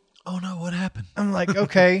 So... Oh, no, what happened? I'm like,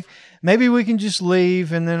 okay, maybe we can just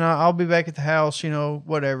leave, and then I'll be back at the house,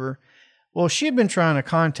 whatever. Well, she had been trying to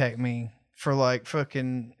contact me for like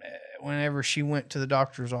fucking whenever she went to the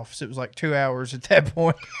doctor's office. It was like 2 hours at that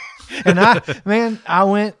point. And I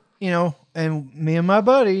went, and me and my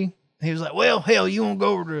buddy, he was like, well, hell, you want to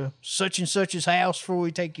go over to such and such's house before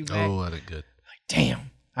we take you back? Oh, that ain't good. Like,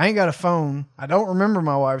 damn, I ain't got a phone. I don't remember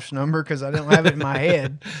my wife's number because I don't have it in my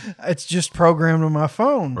head. It's just programmed on my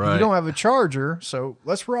phone. Right. You don't have a charger, so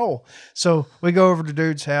let's roll. So we go over to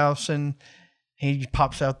dude's house, and he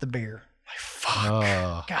pops out the beer.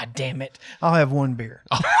 Fuck. God damn it. I'll have one beer.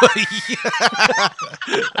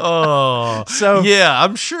 So yeah,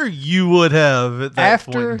 I'm sure you would have at that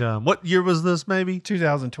point in time. What year was this, maybe?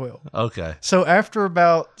 2012. Okay. So after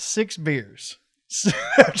about 6 beers.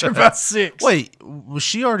 After about 6. Wait, was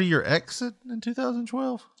she already your ex in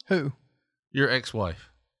 2012? Who? Your ex-wife.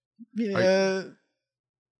 Yeah.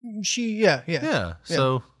 Yeah.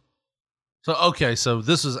 So okay. So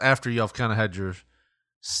this is after y'all kind of had your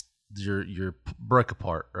break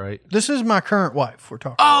apart, right? This is my current wife we're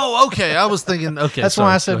talking Oh, okay. I was thinking, okay. That's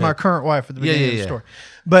why I said my current wife at the beginning of the story.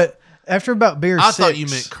 But after about beer 6... I thought you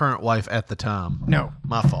meant current wife at the time. No.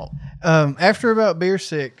 My fault. After about beer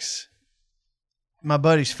 6, my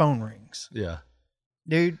buddy's phone rings. Yeah.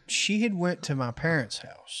 Dude, she had went to my parents'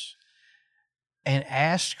 house and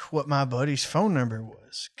asked what my buddy's phone number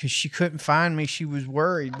was because she couldn't find me. She was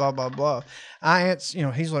worried, blah, blah, blah. I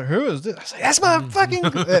answered, he's like, who is this? I said, that's my fucking,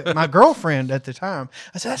 my girlfriend at the time.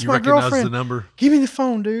 I said, that's my girlfriend. The number? Give me the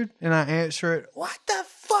phone, dude. And I answer it, what the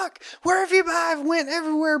fuck? Where have you been? I went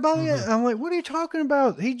everywhere, blah, blah. I'm like, what are you talking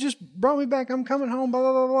about? He just brought me back. I'm coming home, blah,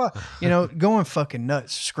 blah, blah, blah. Going fucking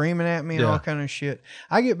nuts, screaming at me and all kind of shit.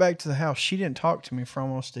 I get back to the house. She didn't talk to me for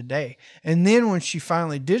almost a day. And then when she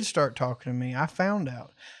finally did start talking to me, I found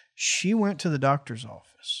out she went to the doctor's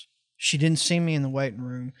office. She didn't see me in the waiting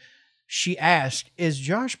room. She asked, is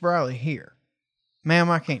Josh Briley here? Ma'am,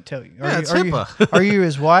 I can't tell you. Are you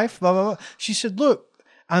his wife? Blah, blah, blah. She said, look,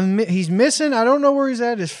 he's missing. I don't know where he's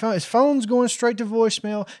at. His phone's going straight to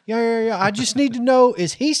voicemail. Yeah. I just need to know,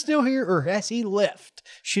 is he still here or has he left?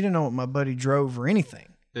 She didn't know what my buddy drove or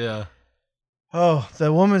anything. Yeah. Oh,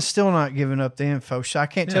 the woman's still not giving up the info. I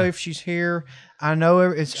can't tell you if she's here. I know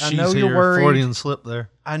I know you're worried. Freudian slip there.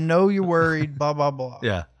 I know you're worried. Blah blah blah.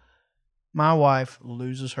 Yeah. My wife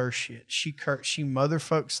loses her shit. She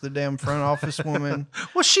motherfucks the damn front office woman.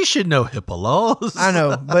 Well, she should know HIPAA laws. I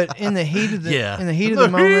know, but in the heat of the moment, heat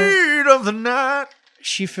of the night,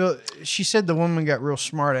 she said the woman got real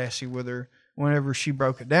smart assy with her whenever she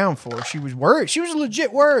broke it down for her. She was worried. She was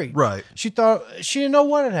legit worried. Right. She thought she didn't know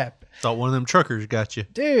what had happened. Thought one of them truckers got you,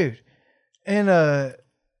 dude. And I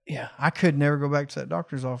could never go back to that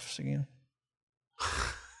doctor's office again.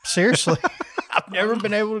 Seriously. I've never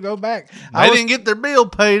been able to go back. They didn't get their bill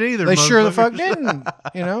paid either. They sure the fuck didn't,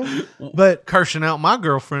 But cursing out my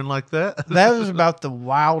girlfriend like that. That was about the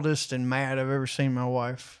wildest and mad I've ever seen my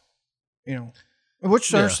wife. Which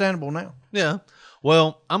is understandable now. Yeah.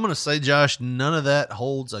 Well, I'm going to say, Josh, none of that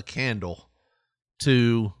holds a candle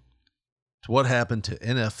to what happened to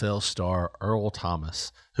NFL star Earl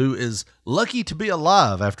Thomas, who is lucky to be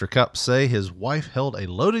alive after cops say his wife held a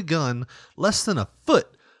loaded gun less than a foot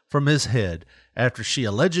from his head after she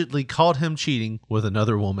allegedly caught him cheating with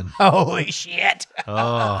another woman. Holy shit.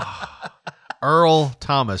 Earl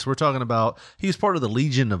Thomas. We're talking about, he's part of the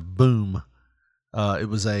Legion of Boom.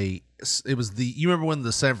 You remember when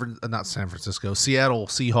the Seattle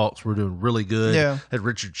Seahawks were doing really good. Yeah. Had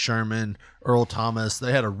Richard Sherman, Earl Thomas.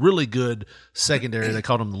 They had a really good secondary. They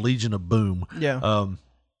called them the Legion of Boom. Yeah.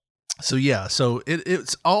 So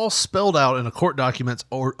it's all spelled out in a court documents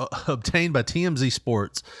obtained by TMZ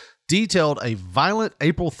Sports, detailed a violent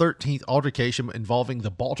April 13th altercation involving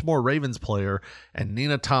the Baltimore Ravens player and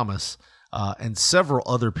Nina Thomas and several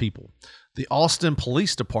other people. The Austin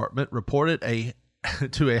Police Department reported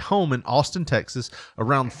to a home in Austin, Texas,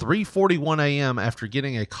 around 3:41 a.m. after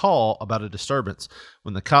getting a call about a disturbance.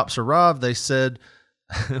 When the cops arrived, they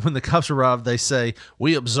say,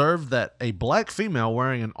 we observed that a black female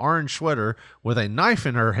wearing an orange sweater with a knife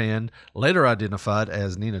in her hand, later identified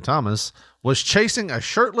as Nina Thomas, was chasing a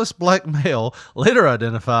shirtless black male, later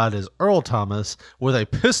identified as Earl Thomas, with a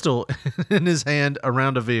pistol in his hand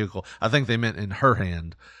around a vehicle. I think they meant in her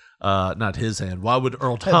hand. Not his hand. Why would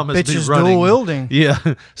Earl Thomas be running? Dual wielding. Yeah.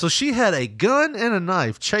 So she had a gun and a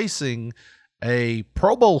knife chasing a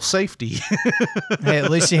Pro Bowl safety. Hey,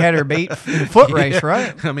 at least he had her beat in foot race,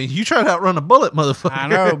 right? I mean, you try to outrun a bullet, motherfucker. I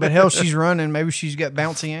know, but hell, she's running. Maybe she's got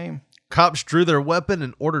bouncy aim. Cops drew their weapon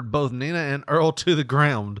and ordered both Nina and Earl to the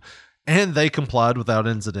ground, and they complied without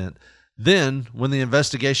incident. Then, when the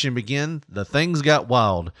investigation began, the things got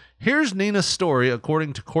wild. Here's Nina's story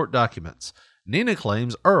according to court documents. Nina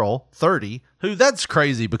claims Earl, 30, who that's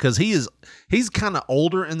crazy because he's kind of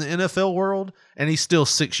older in the NFL world and he's still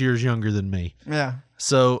 6 years younger than me. Yeah.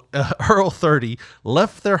 So Earl, 30,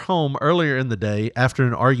 left their home earlier in the day after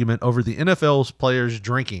an argument over the NFL's players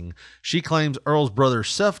drinking. She claims Earl's brother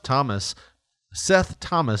Seth Thomas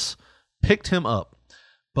picked him up.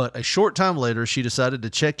 But a short time later, she decided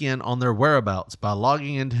to check in on their whereabouts by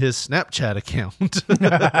logging into his Snapchat account.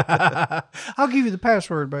 I'll give you the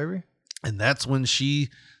password, baby. And that's when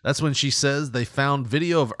she says they found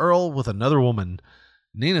video of Earl with another woman.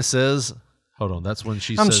 Nina says, hold on, that's when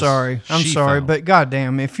she says. I'm sorry, but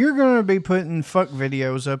goddamn, if you're going to be putting fuck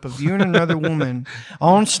videos up of you and another woman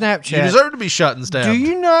on Snapchat. You deserve to be shot and stabbed. Do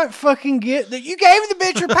you not fucking get that you gave the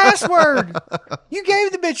bitch your password? You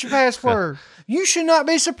gave the bitch your password. You should not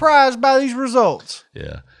be surprised by these results.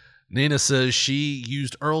 Yeah. Nina says she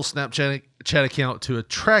used Earl's Snapchat account to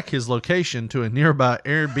track his location to a nearby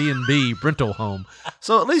Airbnb rental home.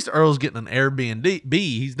 So at least Earl's getting an Airbnb.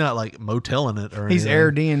 He's not like moteling it or anything. He's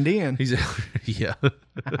Airbnb-ing. He's yeah.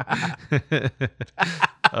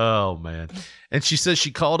 Oh man. And she says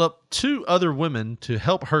she called up 2 other women to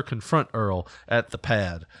help her confront Earl at the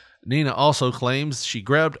pad. Nina also claims she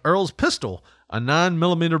grabbed Earl's pistol, a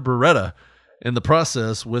 9mm Beretta, in the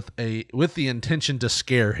process with the intention to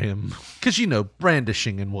scare him, because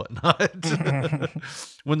brandishing and whatnot.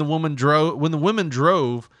 When the women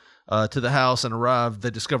drove to the house and arrived,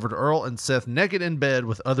 they discovered Earl and Seth naked in bed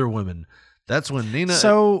with other women. That's when Nina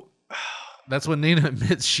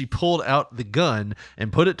admits she pulled out the gun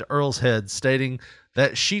and put it to Earl's head, stating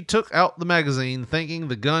that she took out the magazine thinking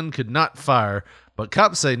the gun could not fire. But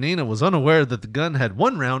cops say Nina was unaware that the gun had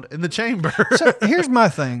 1 round in the chamber. So here's my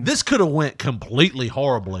thing. This could have went completely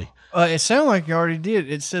horribly. It sounded like you already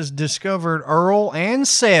did. It says discovered Earl and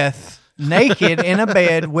Seth naked in a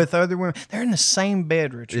bed with other women. They're in the same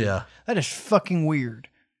bed, Richard. Yeah. That is fucking weird.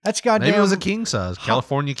 That's goddamn. Maybe it was a king size,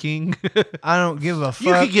 California king. I don't give a fuck.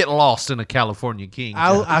 You could get lost in a California king.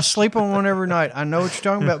 I sleep on one every night. I know what you're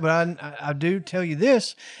talking about, but I do tell you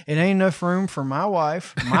this: it ain't enough room for my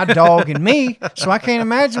wife, my dog, and me. So I can't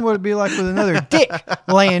imagine what it'd be like with another dick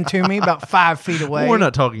laying to me about 5 feet away. Well, we're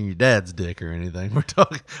not talking your dad's dick or anything. We're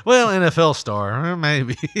talking NFL star,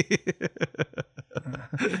 maybe.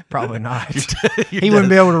 Probably not. He wouldn't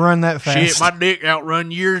be able to run that fast. Shit, my dick outrun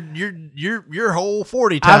your whole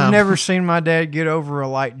 40 times. I've never seen my dad get over a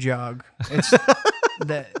light jog. It's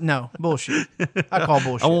no bullshit. I call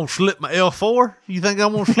bullshit. I won't slip my L4. You think I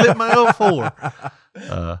won't slip my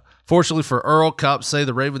L4? Fortunately for Earl, cops say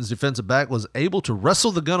the Ravens' defensive back was able to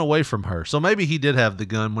wrestle the gun away from her. So maybe he did have the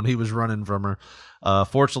gun when he was running from her.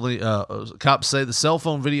 Fortunately, cops say the cell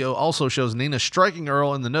phone video also shows Nina striking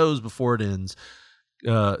Earl in the nose before it ends.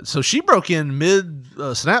 So she broke in mid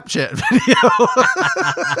Snapchat video.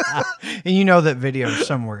 And you know that video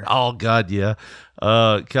somewhere. Oh, God, yeah.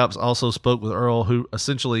 Cops also spoke with Earl, who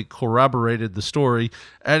essentially corroborated the story,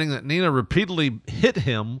 adding that Nina repeatedly hit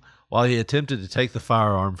him while he attempted to take the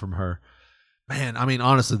firearm from her. Man, I mean,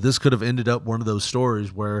 honestly, this could have ended up one of those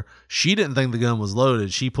stories where she didn't think the gun was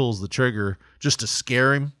loaded. She pulls the trigger just to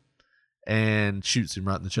scare him and shoots him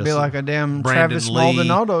right in the chest. Be like a damn Brandon Travis Lee.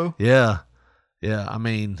 Maldonado. Yeah. Yeah, I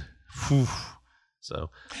mean, whew. So,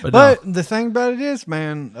 but no. The thing about it is,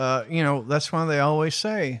 man, that's why they always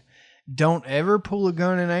say, don't ever pull a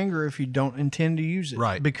gun in anger if you don't intend to use it.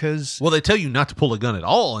 Right. Because they tell you not to pull a gun at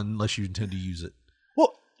all unless you intend to use it.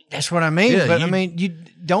 Well, that's what I mean. Yeah, but I mean, you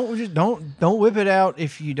don't whip it out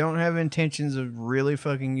if you don't have intentions of really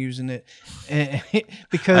fucking using it.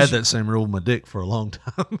 Because I had that same rule with my dick for a long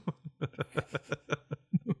time.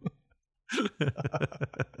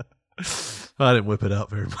 I didn't whip it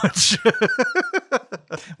out very much.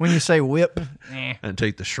 When you say whip, and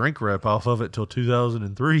take the shrink wrap off of it till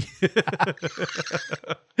 2003.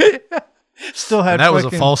 Still had. And that was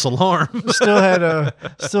a false alarm. still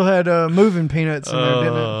had moving peanuts in there,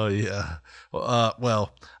 didn't it? Oh yeah.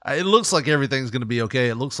 Well, it looks like everything's going to be okay.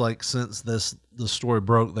 It looks like since the story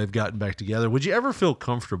broke, they've gotten back together. Would you ever feel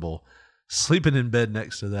comfortable sleeping in bed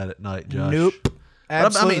next to that at night, Josh? Nope.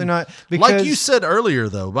 Absolutely not. Because, like you said earlier,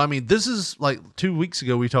 though, I mean, this is like 2 weeks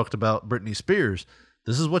ago we talked about Britney Spears.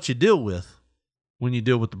 This is what you deal with when you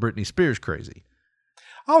deal with the Britney Spears crazy.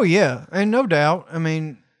 Oh, yeah. And no doubt. I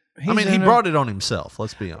mean, he brought it on himself.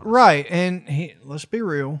 Let's be honest. Right. And let's be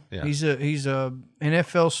real. Yeah. He's a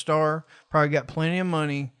NFL star, probably got plenty of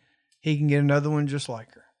money. He can get another one just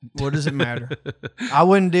like her. What does it matter? I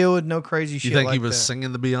wouldn't deal with no crazy shit. You think like he was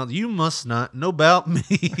singing the Beyonce? You must not know about me.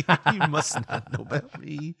 You must not know about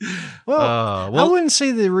me. Well, I wouldn't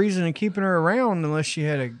see the reason in keeping her around unless she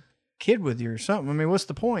had a kid with you or something. I mean, what's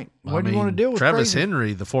the point? What do you want to deal with? Travis crazy?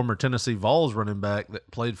 Henry, the former Tennessee Vols running back that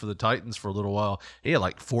played for the Titans for a little while, he had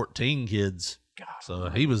like 14 kids. God, so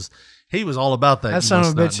he was all about that. That son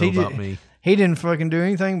of a bitch. He didn't fucking do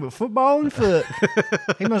anything but football and foot.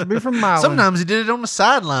 He must be from Milan. Sometimes he did it on the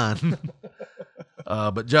sideline.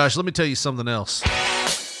 But Josh, let me tell you something else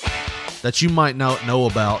that you might not know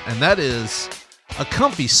about, and that is a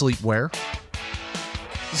comfy sleepwear.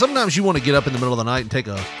 Sometimes you want to get up in the middle of the night and take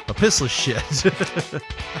a pissless shit.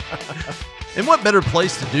 And what better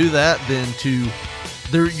place to do that than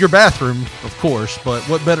your bathroom, of course, but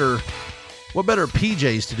what better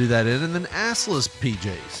PJs to do that in than assless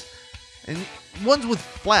PJs? And ones with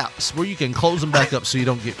flaps where you can close them back up so you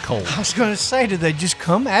don't get cold. I was going to say, do they just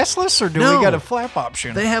come assless or do we got a flap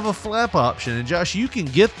option? They have a flap option. And Josh, you can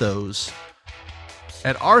get those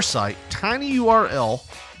at our site,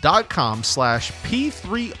 tinyurl.com/PJ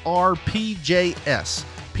P3RPJS.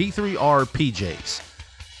 P3RPJs.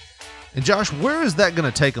 And Josh, where is that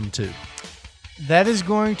going to take them to? That is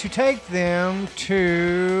going to take them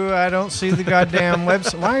to, I don't see the goddamn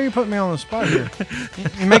website. Why are you putting me on the spot here?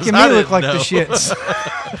 You're making me look like the shits.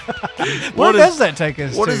 Where does that take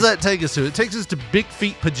us to? What does that take us to? It takes us to Big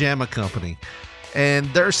Feet Pajama Company. And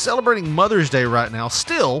they're celebrating Mother's Day right now,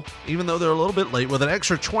 still, even though they're a little bit late, with an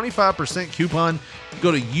extra 25% coupon.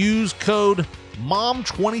 Go to use code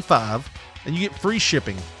MOM25 and you get free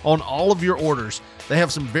shipping on all of your orders. They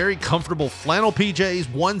have some very comfortable flannel PJs,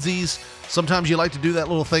 onesies. Sometimes you like to do that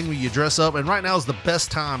little thing where you dress up, and right now is the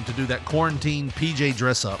best time to do that quarantine PJ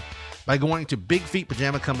dress up by going to Big Feet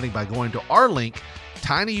Pajama Company, by going to our link,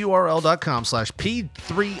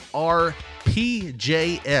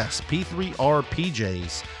 tinyurl.com/P3RPJS,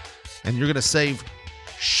 P3RPJs, and you're going to save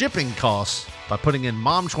shipping costs by putting in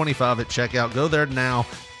MOM25 at checkout. Go there now.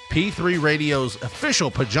 P3 Radio's official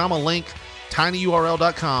pajama link,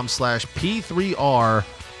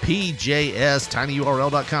 tinyurl.com/P3RPJS,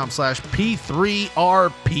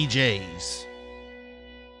 tinyurl.com/P3RPJs.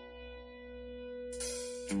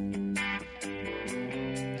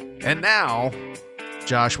 And now,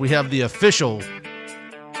 Josh, we have the official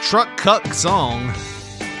Truck Cuck song.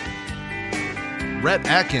 Rhett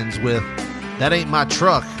Atkins with That Ain't My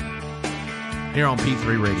Truck here on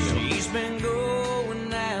P3 Radio. She's been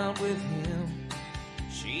going out with him.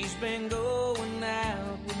 She's been going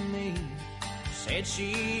out with me. Said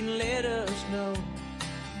she'd let us know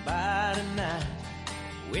by tonight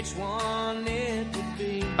which one it would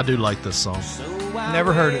be. I do like this song. So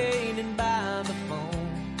Never heard it. by the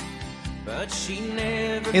phone, but she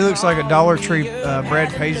never He looks like a Dollar Tree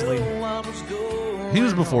Brad Paisley. He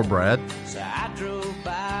was before Brad. So I drove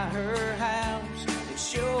by her house, and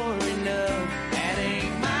sure enough, that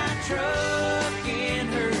ain't my truck in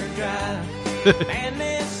her drive. And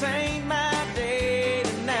this ain't my day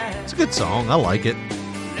tonight. It's a good song. I like it.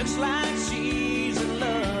 Looks like she's in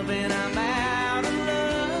love, and I'm out of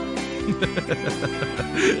love.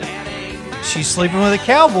 She's sleeping with a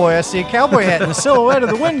cowboy. I see a cowboy hat in the silhouette of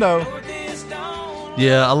the window.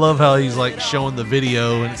 Yeah, I love how he's like showing the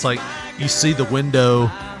video, and it's like you see the window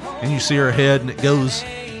and you see her head, and it goes down.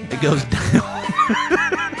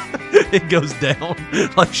 It goes down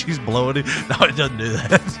like she's blowing it. No, it doesn't do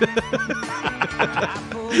that.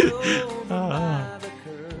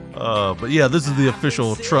 But yeah, this is the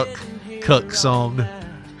official Truck Cuck song.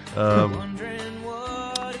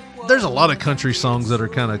 There's a lot of country songs that are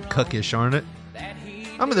kind of cuckish, aren't it? I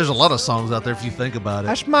mean, there's a lot of songs out there if you think about it.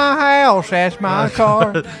 That's my house. That's my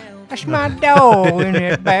car. That's my dog in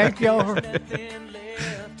that backyard.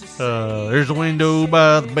 There's a window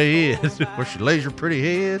by the bed where she lays her pretty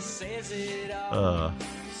head. I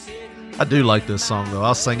do like this song, though.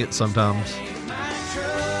 I'll sing it sometimes.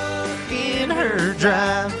 In her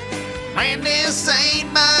drive, man, this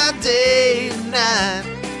ain't my day tonight.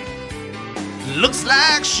 Looks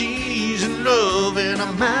like she's in love, and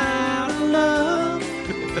I'm out of love.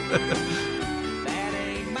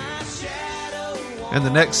 And the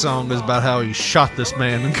next song is about how he shot this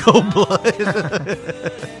man in cold blood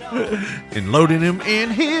and loading him in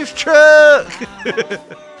his truck.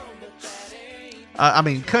 I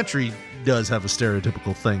mean, country does have a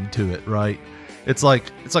stereotypical thing to it, right? It's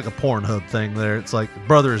like a Pornhub thing there. It's like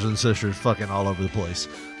brothers and sisters fucking all over the place.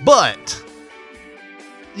 But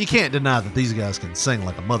you can't deny that these guys can sing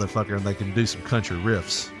like a motherfucker, and they can do some country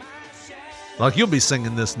riffs. Like, you'll be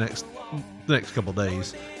singing this next couple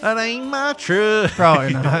days. That ain't my truck.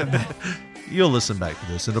 Probably not. You'll listen back to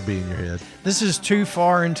this. It'll be in your head. This is too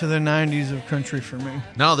far into the 90s of country for me.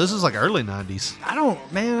 No, this is like early 90s. I don't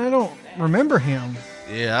remember him.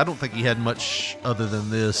 Yeah, I don't think he had much other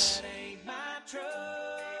than this.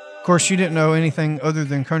 Of course, you didn't know anything other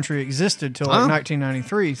than country existed till like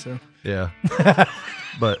 1993, so. Yeah.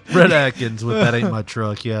 But Rhett Atkins with That Ain't My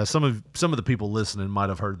Truck. Yeah, some of the people listening might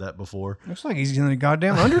have heard that before. Looks like he's in a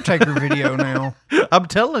goddamn Undertaker video now. I'm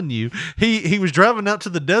telling you, he was driving out to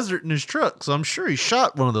the desert in his truck, so I'm sure he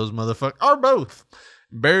shot one of those motherfuckers, or both,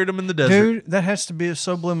 buried them in the desert. Dude, that has to be a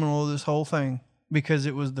subliminal of this whole thing, because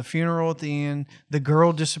it was the funeral at the end. The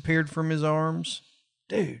girl disappeared from his arms.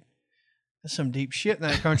 Dude, that's some deep shit in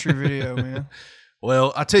that country video, man.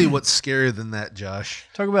 Well, I tell you what's scarier than that, Josh.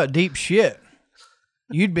 Talk about deep shit.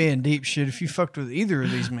 You'd be in deep shit if you fucked with either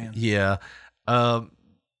of these men. Yeah.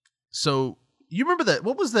 So you remember that?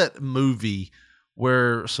 What was that movie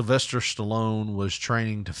where Sylvester Stallone was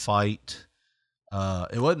training to fight?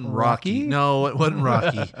 It wasn't Rocky. No, it wasn't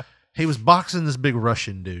Rocky. He was boxing this big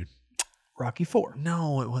Russian dude. Rocky IV.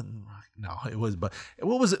 No, it wasn't Rocky. No, it was. But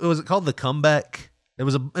what was it? Was it called The Comeback? It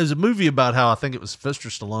was a movie about how I think it was Fester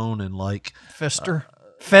Stallone and like Fester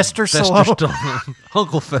Stallone.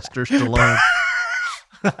 Uncle Fester Stallone.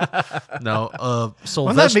 No, Sylvester.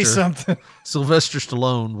 Wouldn't that be something? Sylvester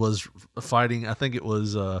Stallone was fighting. I think it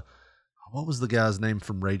was what was the guy's name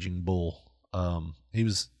from Raging Bull? He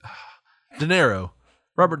was De Niro,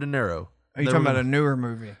 Robert De Niro. Are you talking about a newer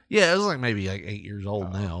movie? Yeah, it was like maybe like 8 years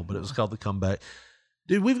old now, but it was called The Comeback.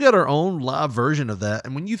 Dude, we've got our own live version of that.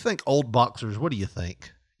 And when you think old boxers, what do you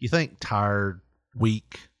think? You think tired,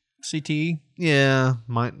 weak. CTE? Yeah,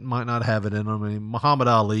 might not have it in them. I mean, Muhammad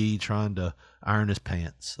Ali trying to iron his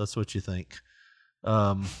pants. That's what you think.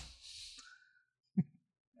 Damn.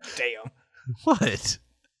 What?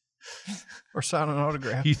 Or sign an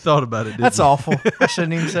autograph. You thought about it, didn't That's you? awful. I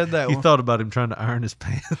shouldn't even said that You one. thought about him trying to iron his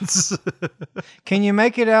pants. Can you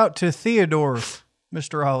make it out to Theodore,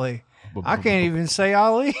 Mr. Ali? I can't even say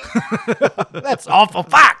Ali. That's awful.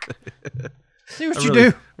 Fuck. See what you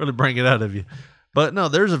do. Really bring it out of you. But no,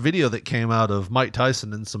 there's a video that came out of Mike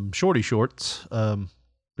Tyson in some shorty shorts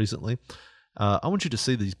recently. I want you to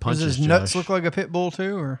see these punches. Does his nuts look like a pit bull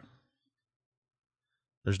too, or?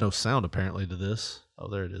 There's no sound apparently to this. Oh,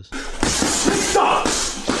 there it is.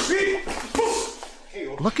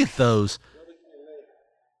 Look at those.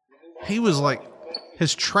 He was like,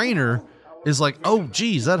 his trainer is like, oh,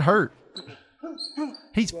 geez, that hurt.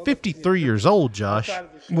 He's 53 years old, Josh.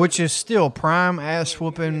 Which is still prime ass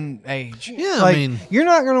whooping age. Yeah, like, I mean, you're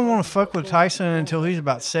not going to want to fuck with Tyson until he's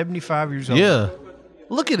about 75 years old. Yeah.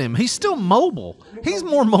 Look at him. He's still mobile. He's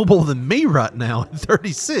more mobile than me right now at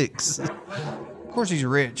 36. Of course, he's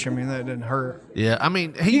rich. I mean, that doesn't hurt. Yeah, I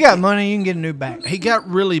mean, you got money, you can get a new back. He got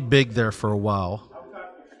really big there for a while.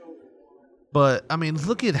 But, I mean,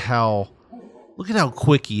 look at how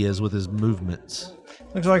quick he is with his movements.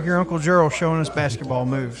 Looks like your Uncle Gerald showing us basketball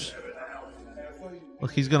moves.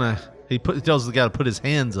 Look, he tells the guy to put his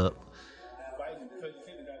hands up.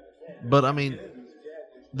 But, I mean,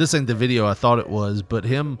 this ain't the video I thought it was, but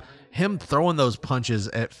him throwing those punches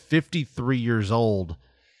at 53 years old,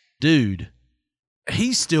 dude,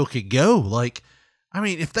 he still could go. Like, I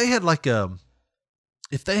mean, if they had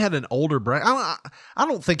an older bracket, I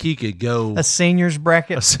don't think he could go a seniors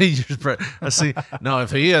bracket. A seniors bracket. No,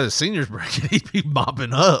 if he had a seniors bracket, he'd be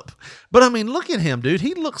mopping up. But I mean, look at him, dude.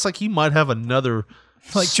 He looks like he might have another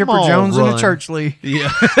like Chipper Jones run in a church league.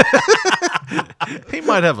 Yeah, he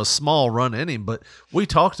might have a small run in him. But we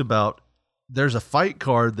talked about there's a fight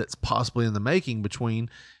card that's possibly in the making between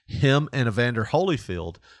him and Evander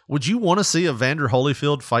Holyfield. Would you want to see Evander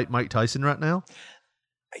Holyfield fight Mike Tyson right now?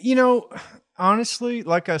 You know, honestly,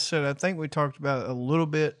 like I said, I think we talked about it a little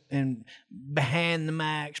bit in behind the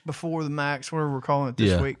max, before the max, whatever we're calling it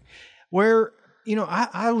this week, where, you know,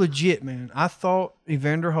 I legit, man, I thought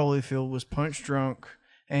Evander Holyfield was punch drunk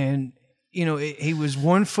and, you know, he was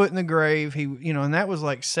 1 foot in the grave. And that was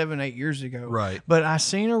like 7-8 years ago. Right. But I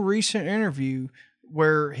seen a recent interview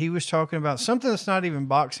where he was talking about something that's not even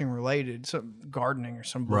boxing related, some gardening or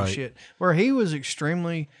some bullshit, where he was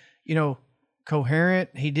extremely, you know, coherent.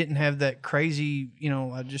 He didn't have that crazy, you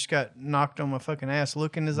know, I just got knocked on my fucking ass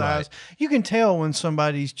look in his eyes. You can tell when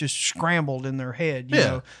somebody's just scrambled in their head, you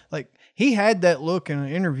know, like he had that look in an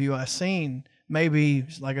interview I seen maybe,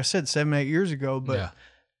 like I said, 7-8 years ago, but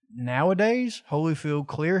nowadays, Holyfield,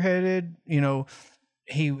 clear-headed, you know,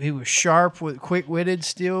 he was sharp, with quick-witted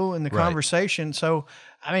still in the conversation. So,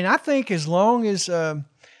 I mean, I think as long as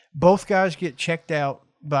both guys get checked out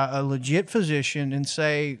by a legit physician and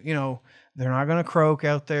say, you know, they're not going to croak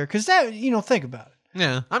out there. Because that, you know, think about it.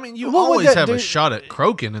 Yeah. I mean, you always have a shot at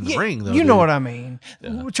croaking in the ring, though. You know what I mean.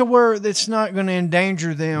 Yeah. To where it's not going to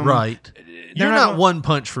endanger them. Right. You're not one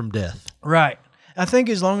punch from death. Right. I think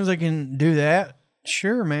as long as they can do that,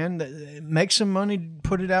 sure, man. Make some money,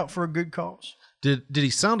 put it out for a good cause. Did he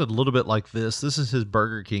sound a little bit like this? This is his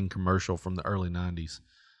Burger King commercial from the early 90s.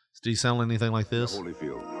 Did he sound anything like this?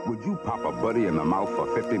 Holyfield, would you pop a buddy in the mouth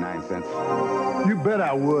for 59 cents? You bet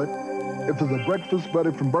I would. If it's a breakfast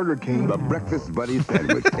buddy from Burger King. The Breakfast Buddy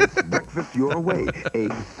sandwich. It's breakfast your way.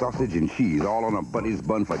 Eggs, sausage, and cheese all on a buddy's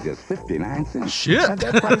bun for just 59 cents. Shit. At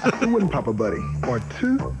that price, you wouldn't pop a buddy. Or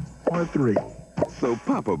 2 or 3. So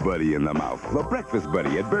pop a buddy in the mouth. The Breakfast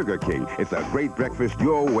Buddy at Burger King. It's a great breakfast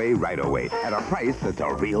your way, right away. At a price that's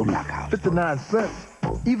a real knockout. 59 cents.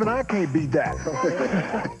 Even I can't beat that.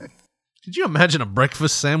 Could you imagine a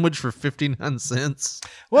breakfast sandwich for 59 cents?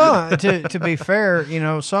 Well, to be fair, you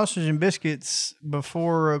know, sausage and biscuits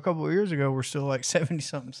before a couple of years ago were still like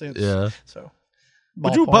 70-something cents. Yeah. So,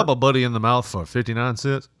 would you pop a buddy in the mouth for 59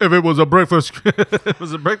 cents? If it was a breakfast,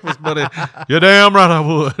 buddy, you're damn right I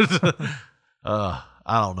would. I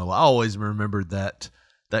don't know. I always remembered that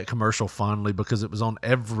that commercial fondly because it was on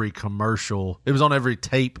every commercial. It was on every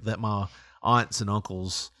tape that my aunts and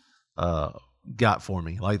uncles got for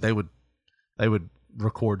me. Like they would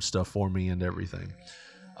record stuff for me and everything.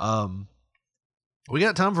 We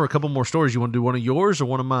got time for a couple more stories. You want to do one of yours or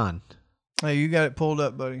one of mine? Hey, you got it pulled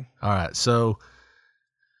up, buddy. All right. So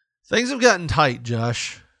things have gotten tight,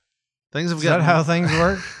 Josh. Is that how things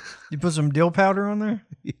work? You put some dill powder on there?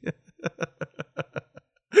 Yeah.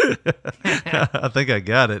 I think I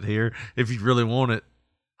got it here. If you really want it.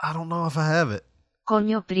 I don't know if I have it.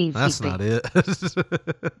 Coño príncipe. That's not it.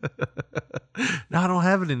 No, I don't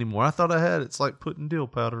have it anymore. I thought I had it. It's like putting dill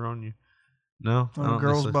powder on you. No. On a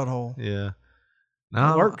girl's butthole. Yeah.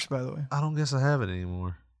 No, it works, by the way. I don't guess I have it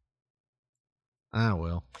anymore. Ah,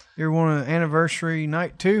 well. You ever want an anniversary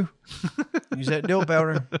night too? Use that dill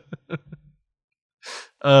powder.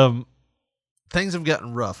 Things have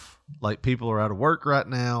gotten rough. Like people are out of work right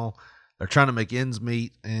now. They're trying to make ends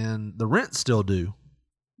meet, and the rent's still due.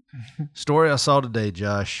 Story I saw today,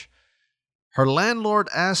 Josh. Her landlord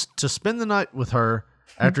asked to spend the night with her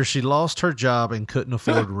after she lost her job and couldn't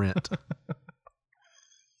afford rent.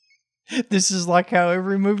 This is like how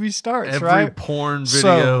every movie starts, every right? Porn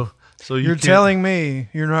video. So you're telling me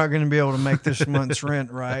you're not going to be able to make this month's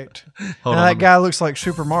rent, right? Hold now on. that guy looks like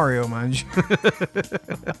Super Mario, mind you.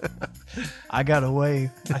 I got a way.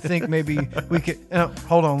 I think maybe we could.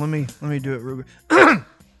 Hold on, let me do it, Ruben.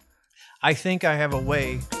 I think I have a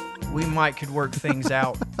way. We could work things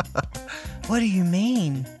out. What do you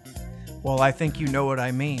mean? Well, I think you know what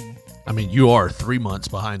I mean. I mean, you are 3 months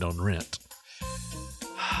behind on rent.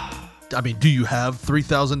 I mean, do you have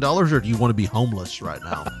 $3,000 or do you want to be homeless right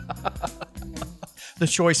now? The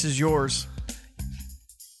choice is yours.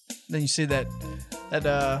 Then you see that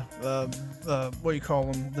what do you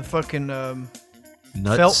call them? The fucking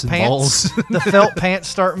nuts felt and pants. balls. The felt pants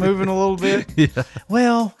start moving a little bit. Yeah.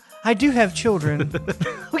 Well, I do have children.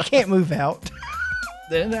 We can't move out.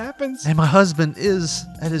 Then it happens. And my husband is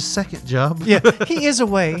at his second job. Yeah, he is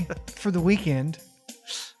away for the weekend.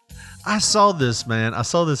 I saw this, man. I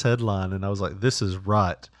saw this headline and I was like, this is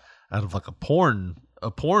right out of like a porn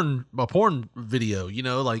video, you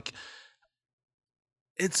know, like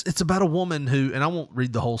it's about a woman who, and I won't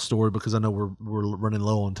read the whole story because I know we're running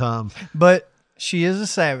low on time. But she is a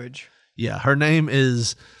savage. Yeah, her name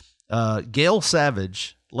is Gail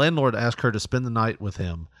Savage. Landlord asked her to spend the night with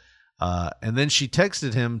him. And then she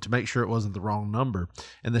texted him to make sure it wasn't the wrong number.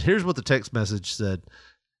 And then here's what the text message said.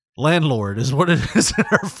 Landlord is what it is in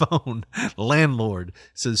her phone. Landlord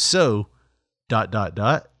says, so, ...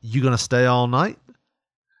 you going to stay all night?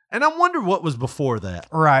 And I wonder what was before that.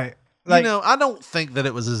 Right. Like, you know, I don't think that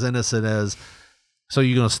it was as innocent as, so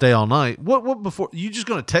you're going to stay all night. What before? You just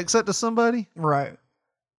going to text that to somebody? Right.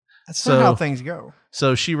 That's not how things go.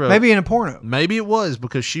 So she wrote. Maybe in a porno. Maybe it was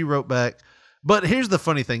because she wrote back. But here's the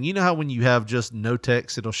funny thing. You know how when you have just no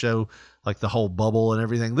text, it'll show like the whole bubble and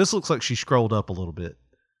everything? This looks like she scrolled up a little bit.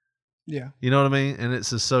 Yeah. You know what I mean? And it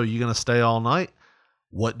says, so you going to stay all night?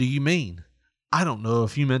 What do you mean? I don't know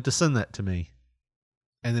if you meant to send that to me.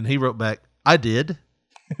 And then he wrote back, I did.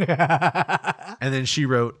 And then she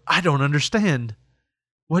wrote, I don't understand.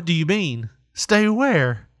 What do you mean? Stay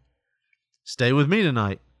where? Stay with me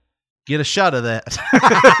tonight. Get a shot of that.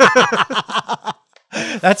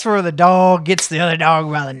 That's where the dog gets the other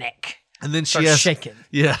dog by the neck. And then she starts asked, shaking.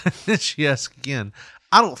 Yeah. Then she asked again,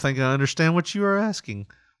 I don't think I understand what you are asking.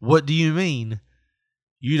 What do you mean?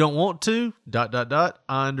 You don't want to? ...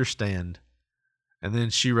 I understand. And then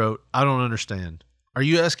she wrote, I don't understand. Are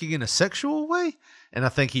you asking in a sexual way? And I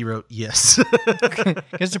think he wrote, yes.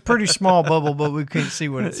 It's a pretty small bubble, but we couldn't see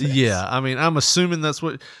what it says. Yeah. I mean, I'm assuming that's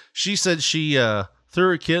what she said. She threw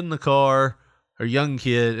her kid in the car, her young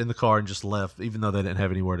kid in the car, and just left, even though they didn't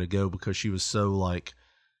have anywhere to go because she was so like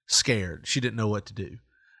scared. She didn't know what to do.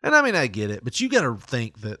 And I mean, I get it, but you got to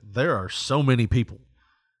think that there are so many people.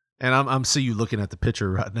 And I'm see you looking at the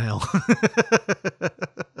picture right now.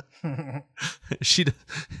 She.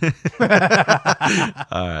 All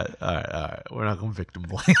right. We're not going to victim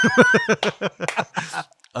blame.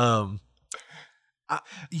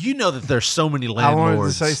 You know that there's so many landlords I wanted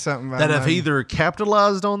to say something about that have either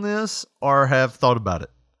capitalized on this or have thought about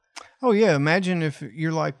it. Oh yeah, imagine if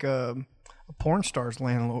you're like a porn star's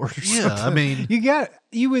landlord. Or yeah, something. I mean,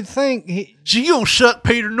 you would think you gonna suck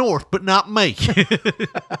Peter North, but not me.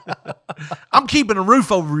 I'm keeping a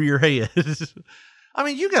roof over your head. I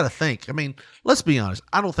mean, you got to think. I mean, let's be honest.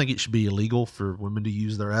 I don't think it should be illegal for women to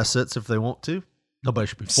use their assets if they want to. Nobody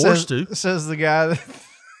should be forced to. Says the guy that.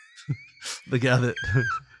 The guy that.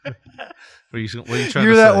 What are you trying to say?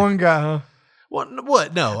 You're that one guy, huh?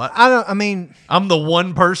 What? No, I don't. I mean, I'm the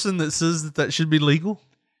one person that says that should be legal.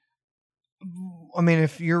 I mean,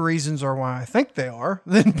 if your reasons are why I think they are,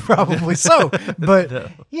 then probably so.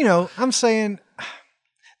 But, I'm saying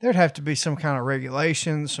there'd have to be some kind of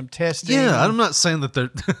regulation, some testing. Yeah, I'm not saying that they're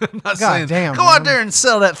I'm not God saying damn, go out there and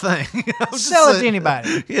sell that thing. Sell it to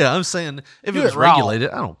anybody. Yeah, I'm saying if Do it was it raw. regulated,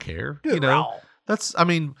 I don't care. Do it raw.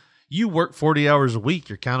 You work 40 hours a week,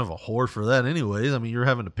 you're kind of a whore for that anyways. I mean, you're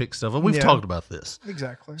having to pick stuff up. We've talked about this.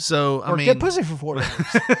 Exactly. So, or get pussy for 40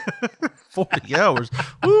 hours. 40 hours.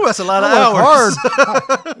 Ooh, that's a lot of hours.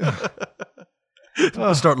 Hard.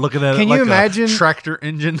 I'll start looking at it Can like you imagine a tractor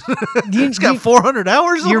engine. It's got 400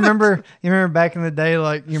 hours on You it. remember back in the day,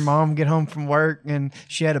 like your mom get home from work and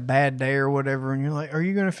she had a bad day or whatever, and you're like, "Are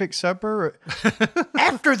you going to fix supper?"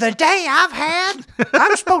 After the day I've had,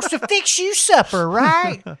 I'm supposed to fix you supper,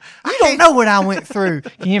 right? You don't know what I went through.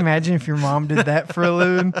 Can you imagine if your mom did that for a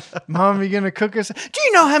living? Mom, you going to cook us? Do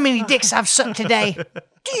you know how many dicks I've sucked today?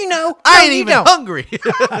 Do you know? I ain't even hungry.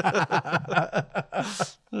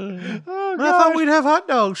 Oh, I thought we'd have hot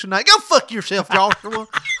dogs tonight. Go fuck yourself, Joshua.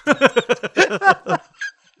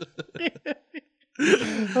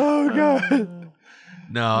 Oh, God.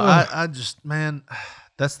 No, I just, man,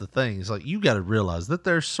 that's the thing. It's like, you got to realize that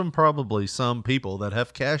there's probably some people that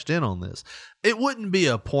have cashed in on this. It wouldn't be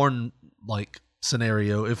a porn,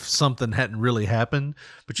 scenario if something hadn't really happened,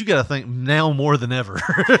 but you got to think now more than ever.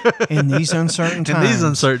 In these uncertain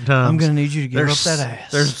times. I'm going to need you to give up that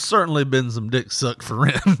ass. There's certainly been some dick sucked for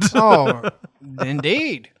rent. Oh,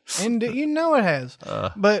 indeed. You know it has.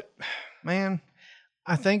 But, man,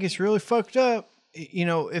 I think it's really fucked up,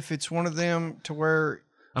 if it's one of them to where...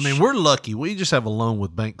 I mean, we're lucky. We just have a loan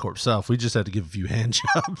with Bancorp South. We just had to give a few hand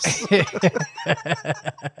jobs.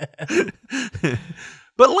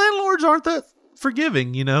 But landlords aren't that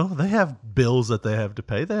forgiving, They have bills that they have to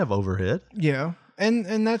pay. They have overhead. Yeah.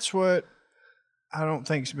 And that's what I don't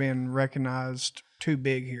think is being recognized too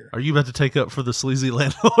big here. Are you about to take up for the sleazy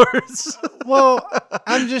landlords? Well,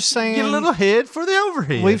 I'm just saying... Get a little head for the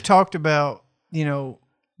overhead. We've talked about, the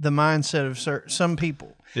mindset of some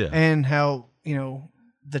people. Yeah. And how,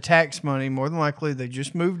 the tax money, more than likely, they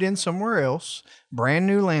just moved in somewhere else, brand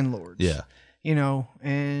new landlords. Yeah.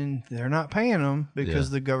 And they're not paying them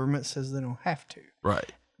because the government says they don't have to.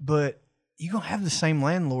 Right. But you're going to have the same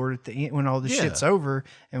landlord at the end when all this shit's over.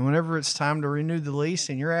 And whenever it's time to renew the lease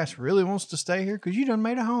and your ass really wants to stay here because you done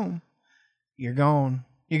made a home, you're gone.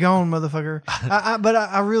 You're gone, motherfucker. But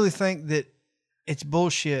I really think that it's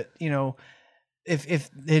bullshit. If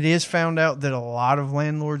it is found out that a lot of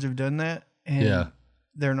landlords have done that and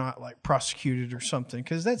they're not prosecuted or something,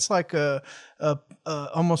 because that's like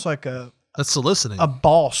almost like that's soliciting a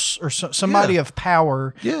boss or somebody of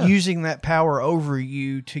power using that power over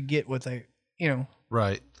you to get what they,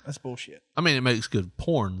 right. That's bullshit. I mean, it makes good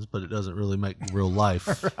porns, but it doesn't really make real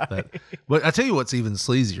life. Right. But I tell you what's even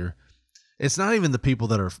sleazier. It's not even the people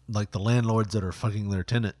that are the landlords that are fucking their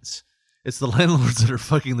tenants. It's the landlords that are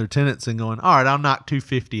fucking their tenants and going, all right, I'll knock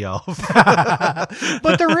 $250 off.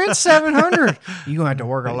 But the rent's $700. You're going to have to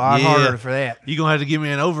work a lot harder for that. You're going to have to give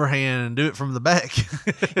me an overhand and do it from the back.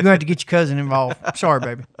 You're going to have to get your cousin involved. Sorry,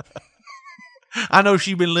 baby. I know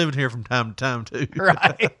she's been living here from time to time, too.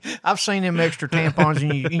 Right. I've seen them extra tampons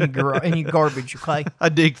in your garbage, Clay. I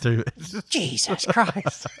dig through it. Jesus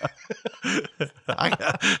Christ. I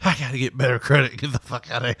got to get better credit and get the fuck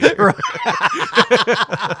out of here. Right.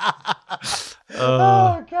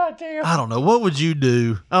 Oh, goddamn. I don't know. What would you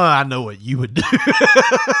do? Oh, I know what you would do.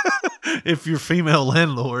 If you're female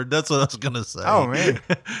landlord, that's what I was going to say. Oh, man.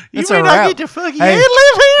 You may not get to fucking live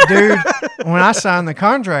here. Dude, when I signed the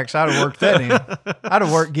contracts, I'd have worked that in. I'd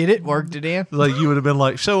have worked it in. Like you would have been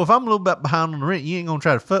like, so if I'm a little bit behind on the rent, you ain't going to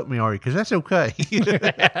try to fuck me, are you? Because that's okay.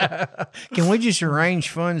 Can we just arrange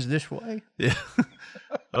funds this way? Yeah.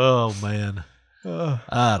 Oh, man.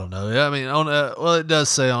 I don't know. I mean, it does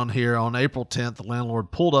say on here, on April 10th, the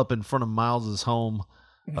landlord pulled up in front of Miles's home.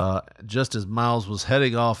 Just as Miles was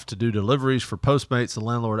heading off to do deliveries for Postmates, the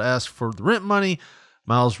landlord asked for the rent money.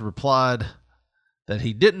 Miles replied that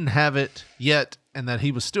he didn't have it yet and that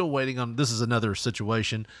he was still waiting on, this is another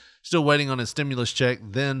situation, still waiting on his stimulus check.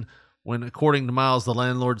 Then, when according to Miles, the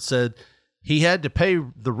landlord said he had to pay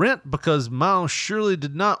the rent because Miles surely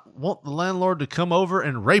did not want the landlord to come over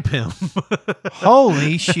and rape him.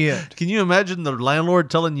 Holy shit. Can you imagine the landlord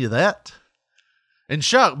telling you that? In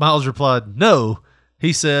shock, Miles replied, no.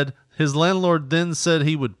 He said his landlord then said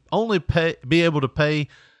he would only be able to pay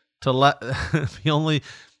to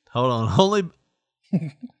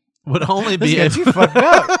would only be able. You fucked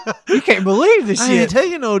up. You can't believe this shit. I ain't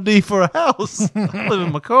taking no D for a house. I live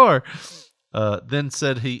in my car. Then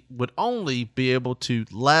said he would only be able to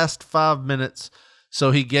last 5 minutes. So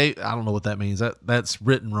he gave, I don't know what that means. That's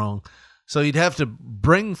written wrong. So he'd have to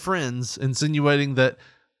bring friends, insinuating that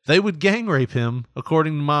they would gang rape him,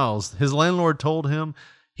 according to Miles. His landlord told him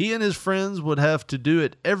he and his friends would have to do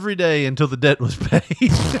it every day until the debt was paid.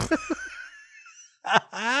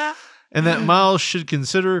 And that Miles should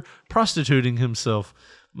consider prostituting himself.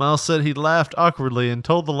 Miles said he laughed awkwardly and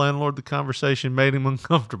told the landlord the conversation made him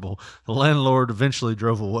uncomfortable. The landlord eventually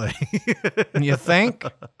drove away. You think?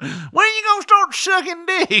 When are you going to start sucking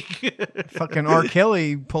dick? Fucking R.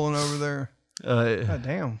 Kelly pulling over there. God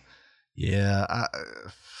damn. Yeah.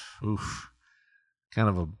 Kind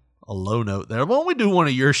of a low note there. Why don't we do one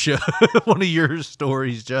of your one of your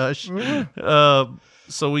stories, Josh?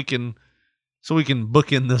 So we can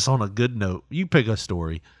bookend this on a good note. You pick a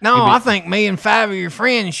story. No, I think me and 5 of your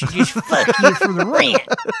friends should just fuck you for the rent.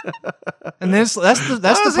 And that's the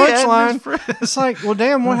punchline. It's like, well,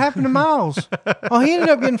 damn, what happened to Miles? Oh, he ended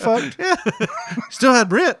up getting fucked. Yeah. Still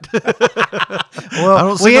had rent. Well, I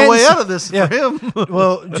don't see no way out of this for him.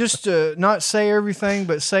 Well, just to not say everything,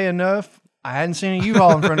 but say enough. I hadn't seen a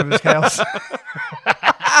U-Haul in front of his house.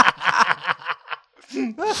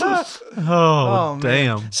 Oh,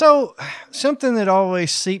 damn. So, something that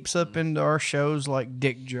always seeps up into our shows like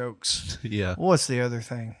dick jokes. Yeah. What's the other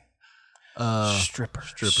thing? Strippers.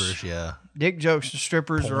 Strippers, yeah. Dick jokes and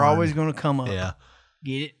strippers Porn. are always going to come up. Yeah.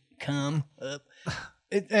 Get it? Come up.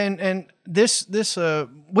 And this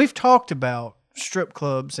we've talked about strip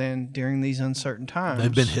clubs, and during these uncertain times,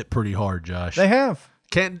 They've been hit pretty hard, Josh. They have.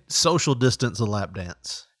 Can't social distance a lap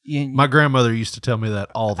dance. My grandmother used to tell me that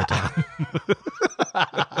all the time.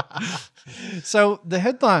 So the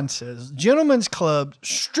headline says, "Gentlemen's clubs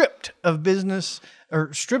stripped of business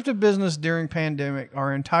during pandemic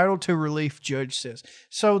are entitled to relief," judge says.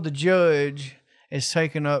 So the judge is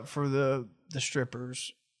taken up for the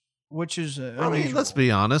strippers, which is unusual. I mean, let's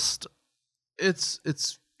be honest. It's.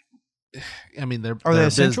 I mean, they're they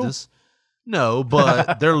essential? business. No,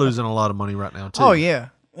 but they're losing a lot of money right now too. Oh yeah.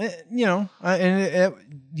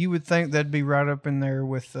 You would think that'd be right up in there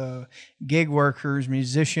with gig workers,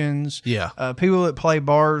 musicians, people that play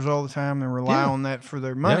bars all the time and rely on that for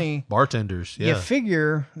their money. Yeah. Bartenders, You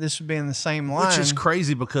figure this would be in the same line. Which is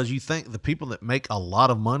crazy because you think the people that make a lot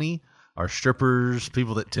of money are strippers,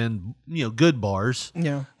 people that tend, good bars.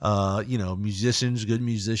 Yeah. Musicians, good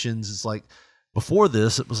musicians. It's like before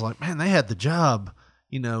this, it was like, man, they had the job,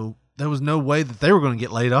 there was no way that they were going to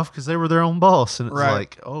get laid off because they were their own boss. And it's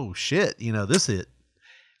like, oh, shit, this hit.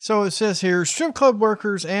 So it says here, strip club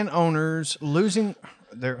workers and owners losing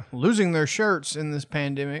their shirts in this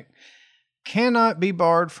pandemic cannot be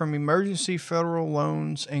barred from emergency federal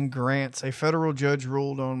loans and grants, a federal judge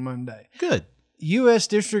ruled on Monday. Good. U.S.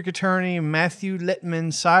 District Attorney Matthew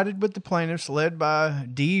Littman sided with the plaintiffs, led by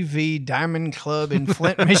DV Diamond Club in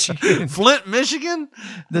Flint, Michigan. Flint, Michigan?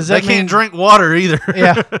 They can't drink water either.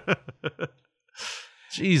 Yeah.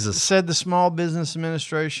 Jesus. Said the Small Business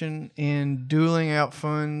Administration, in doling out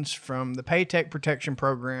funds from the Paycheck Protection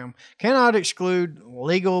Program, cannot exclude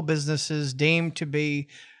legal businesses deemed to be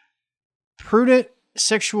of prudent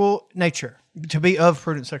sexual nature.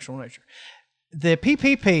 The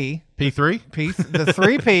PPP, P3, the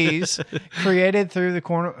 3 Ps created through the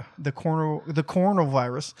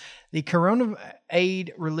coronavirus, the Corona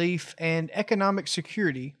Aid Relief and Economic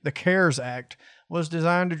Security, the CARES Act, was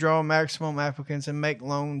designed to draw maximum applicants and make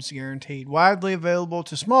loans guaranteed, widely available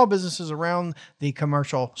to small businesses around the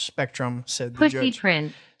commercial spectrum, said the judge.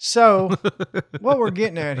 Trend. So, what we're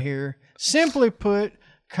getting at here, simply put,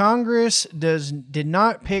 Congress did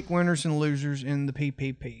not pick winners and losers in the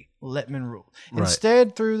PPP. Littman rule. Right.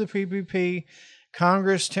 Instead, through the PPP,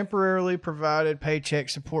 Congress temporarily provided paycheck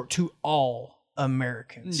support to all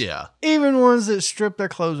Americans. Yeah. Even ones that strip their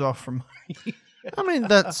clothes off for money. I mean,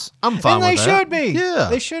 I'm fine with that. And they should be. Yeah.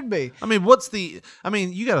 They should be. I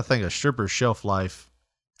mean, you got to think a stripper's shelf life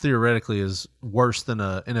theoretically is worse than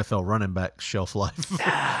a NFL running back shelf life.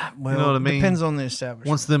 Well, you know what I mean? Depends on the establishment.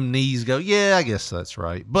 Once them knees go, yeah, I guess that's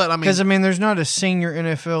right. But I mean, because there's not a senior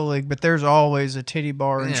NFL league, but there's always a titty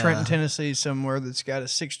bar in Trenton, Tennessee, somewhere that's got a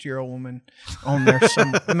 60-year-old woman on there.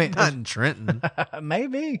 Not in Trenton.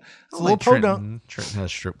 Maybe it's a little podunk. Trenton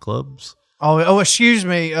has strip clubs. Oh, excuse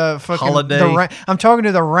me, fucking Holiday. I'm talking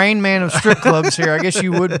to the Rain Man of strip clubs here. I guess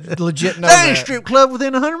you would legit know There that. ain't a strip club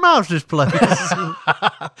within 100 miles of this place.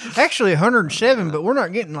 Actually, 107, but we're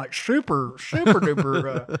not getting like super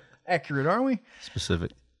duper accurate, are we?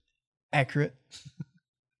 Specific. Accurate.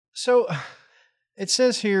 So it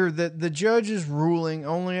says here that the judge's ruling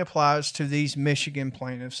only applies to these Michigan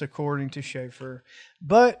plaintiffs, according to Schaefer.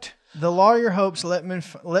 But the lawyer hopes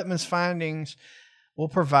Littman's findings will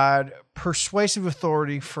provide persuasive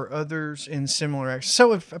authority for others in similar actions.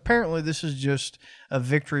 So if apparently this is just a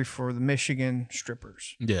victory for the Michigan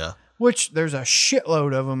strippers. Yeah. Which there's a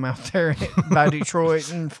shitload of them out there by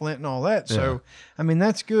Detroit and Flint and all that. So, I mean,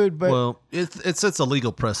 that's good. But well, it sets a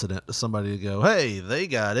legal precedent to somebody to go, hey, they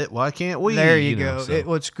got it. Why can't we? There you go. So.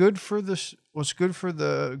 What's good for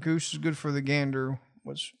the goose is good for the gander.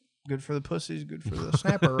 What's good for the pussy is good for the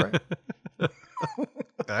snapper, right?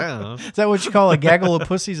 I don't know. Is that what you call a gaggle of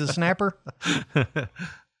pussies, a snapper?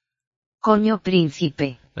 Coño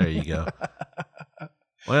príncipe. There you go.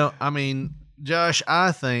 Well, I mean, Josh,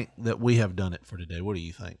 I think that we have done it for today. What do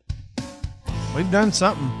you think? We've done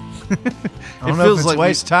something. I don't know if it's like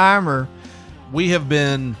waste time or... We have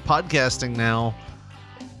been podcasting now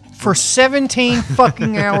for 17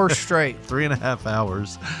 fucking hours straight. 3.5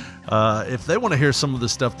 hours. If they want to hear some of the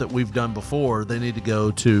stuff that we've done before, they need to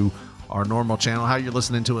go to our normal channel, how you're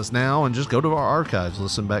listening to us now, and just go to our archives,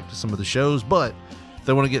 listen back to some of the shows. But if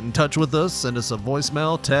they want to get in touch with us, send us a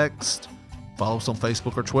voicemail, text, follow us on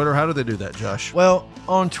Facebook or Twitter. How do they do that, Josh? Well,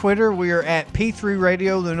 on Twitter, we are at P3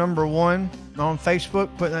 Radio, the number 1. On Facebook,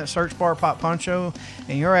 put in that search bar, Pop Poncho,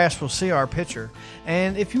 and your ass will see our picture.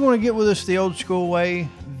 And if you want to get with us the old school way,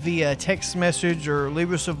 via text message or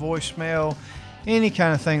leave us a voicemail, any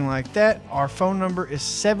kind of thing like that, our phone number is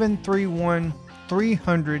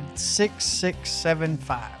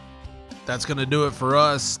 731-300-6675. That's going to do it for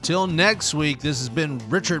us. Till next week, this has been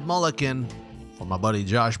Richard Mulliken for my buddy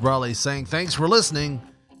Josh Brawley saying thanks for listening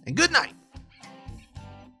and good night.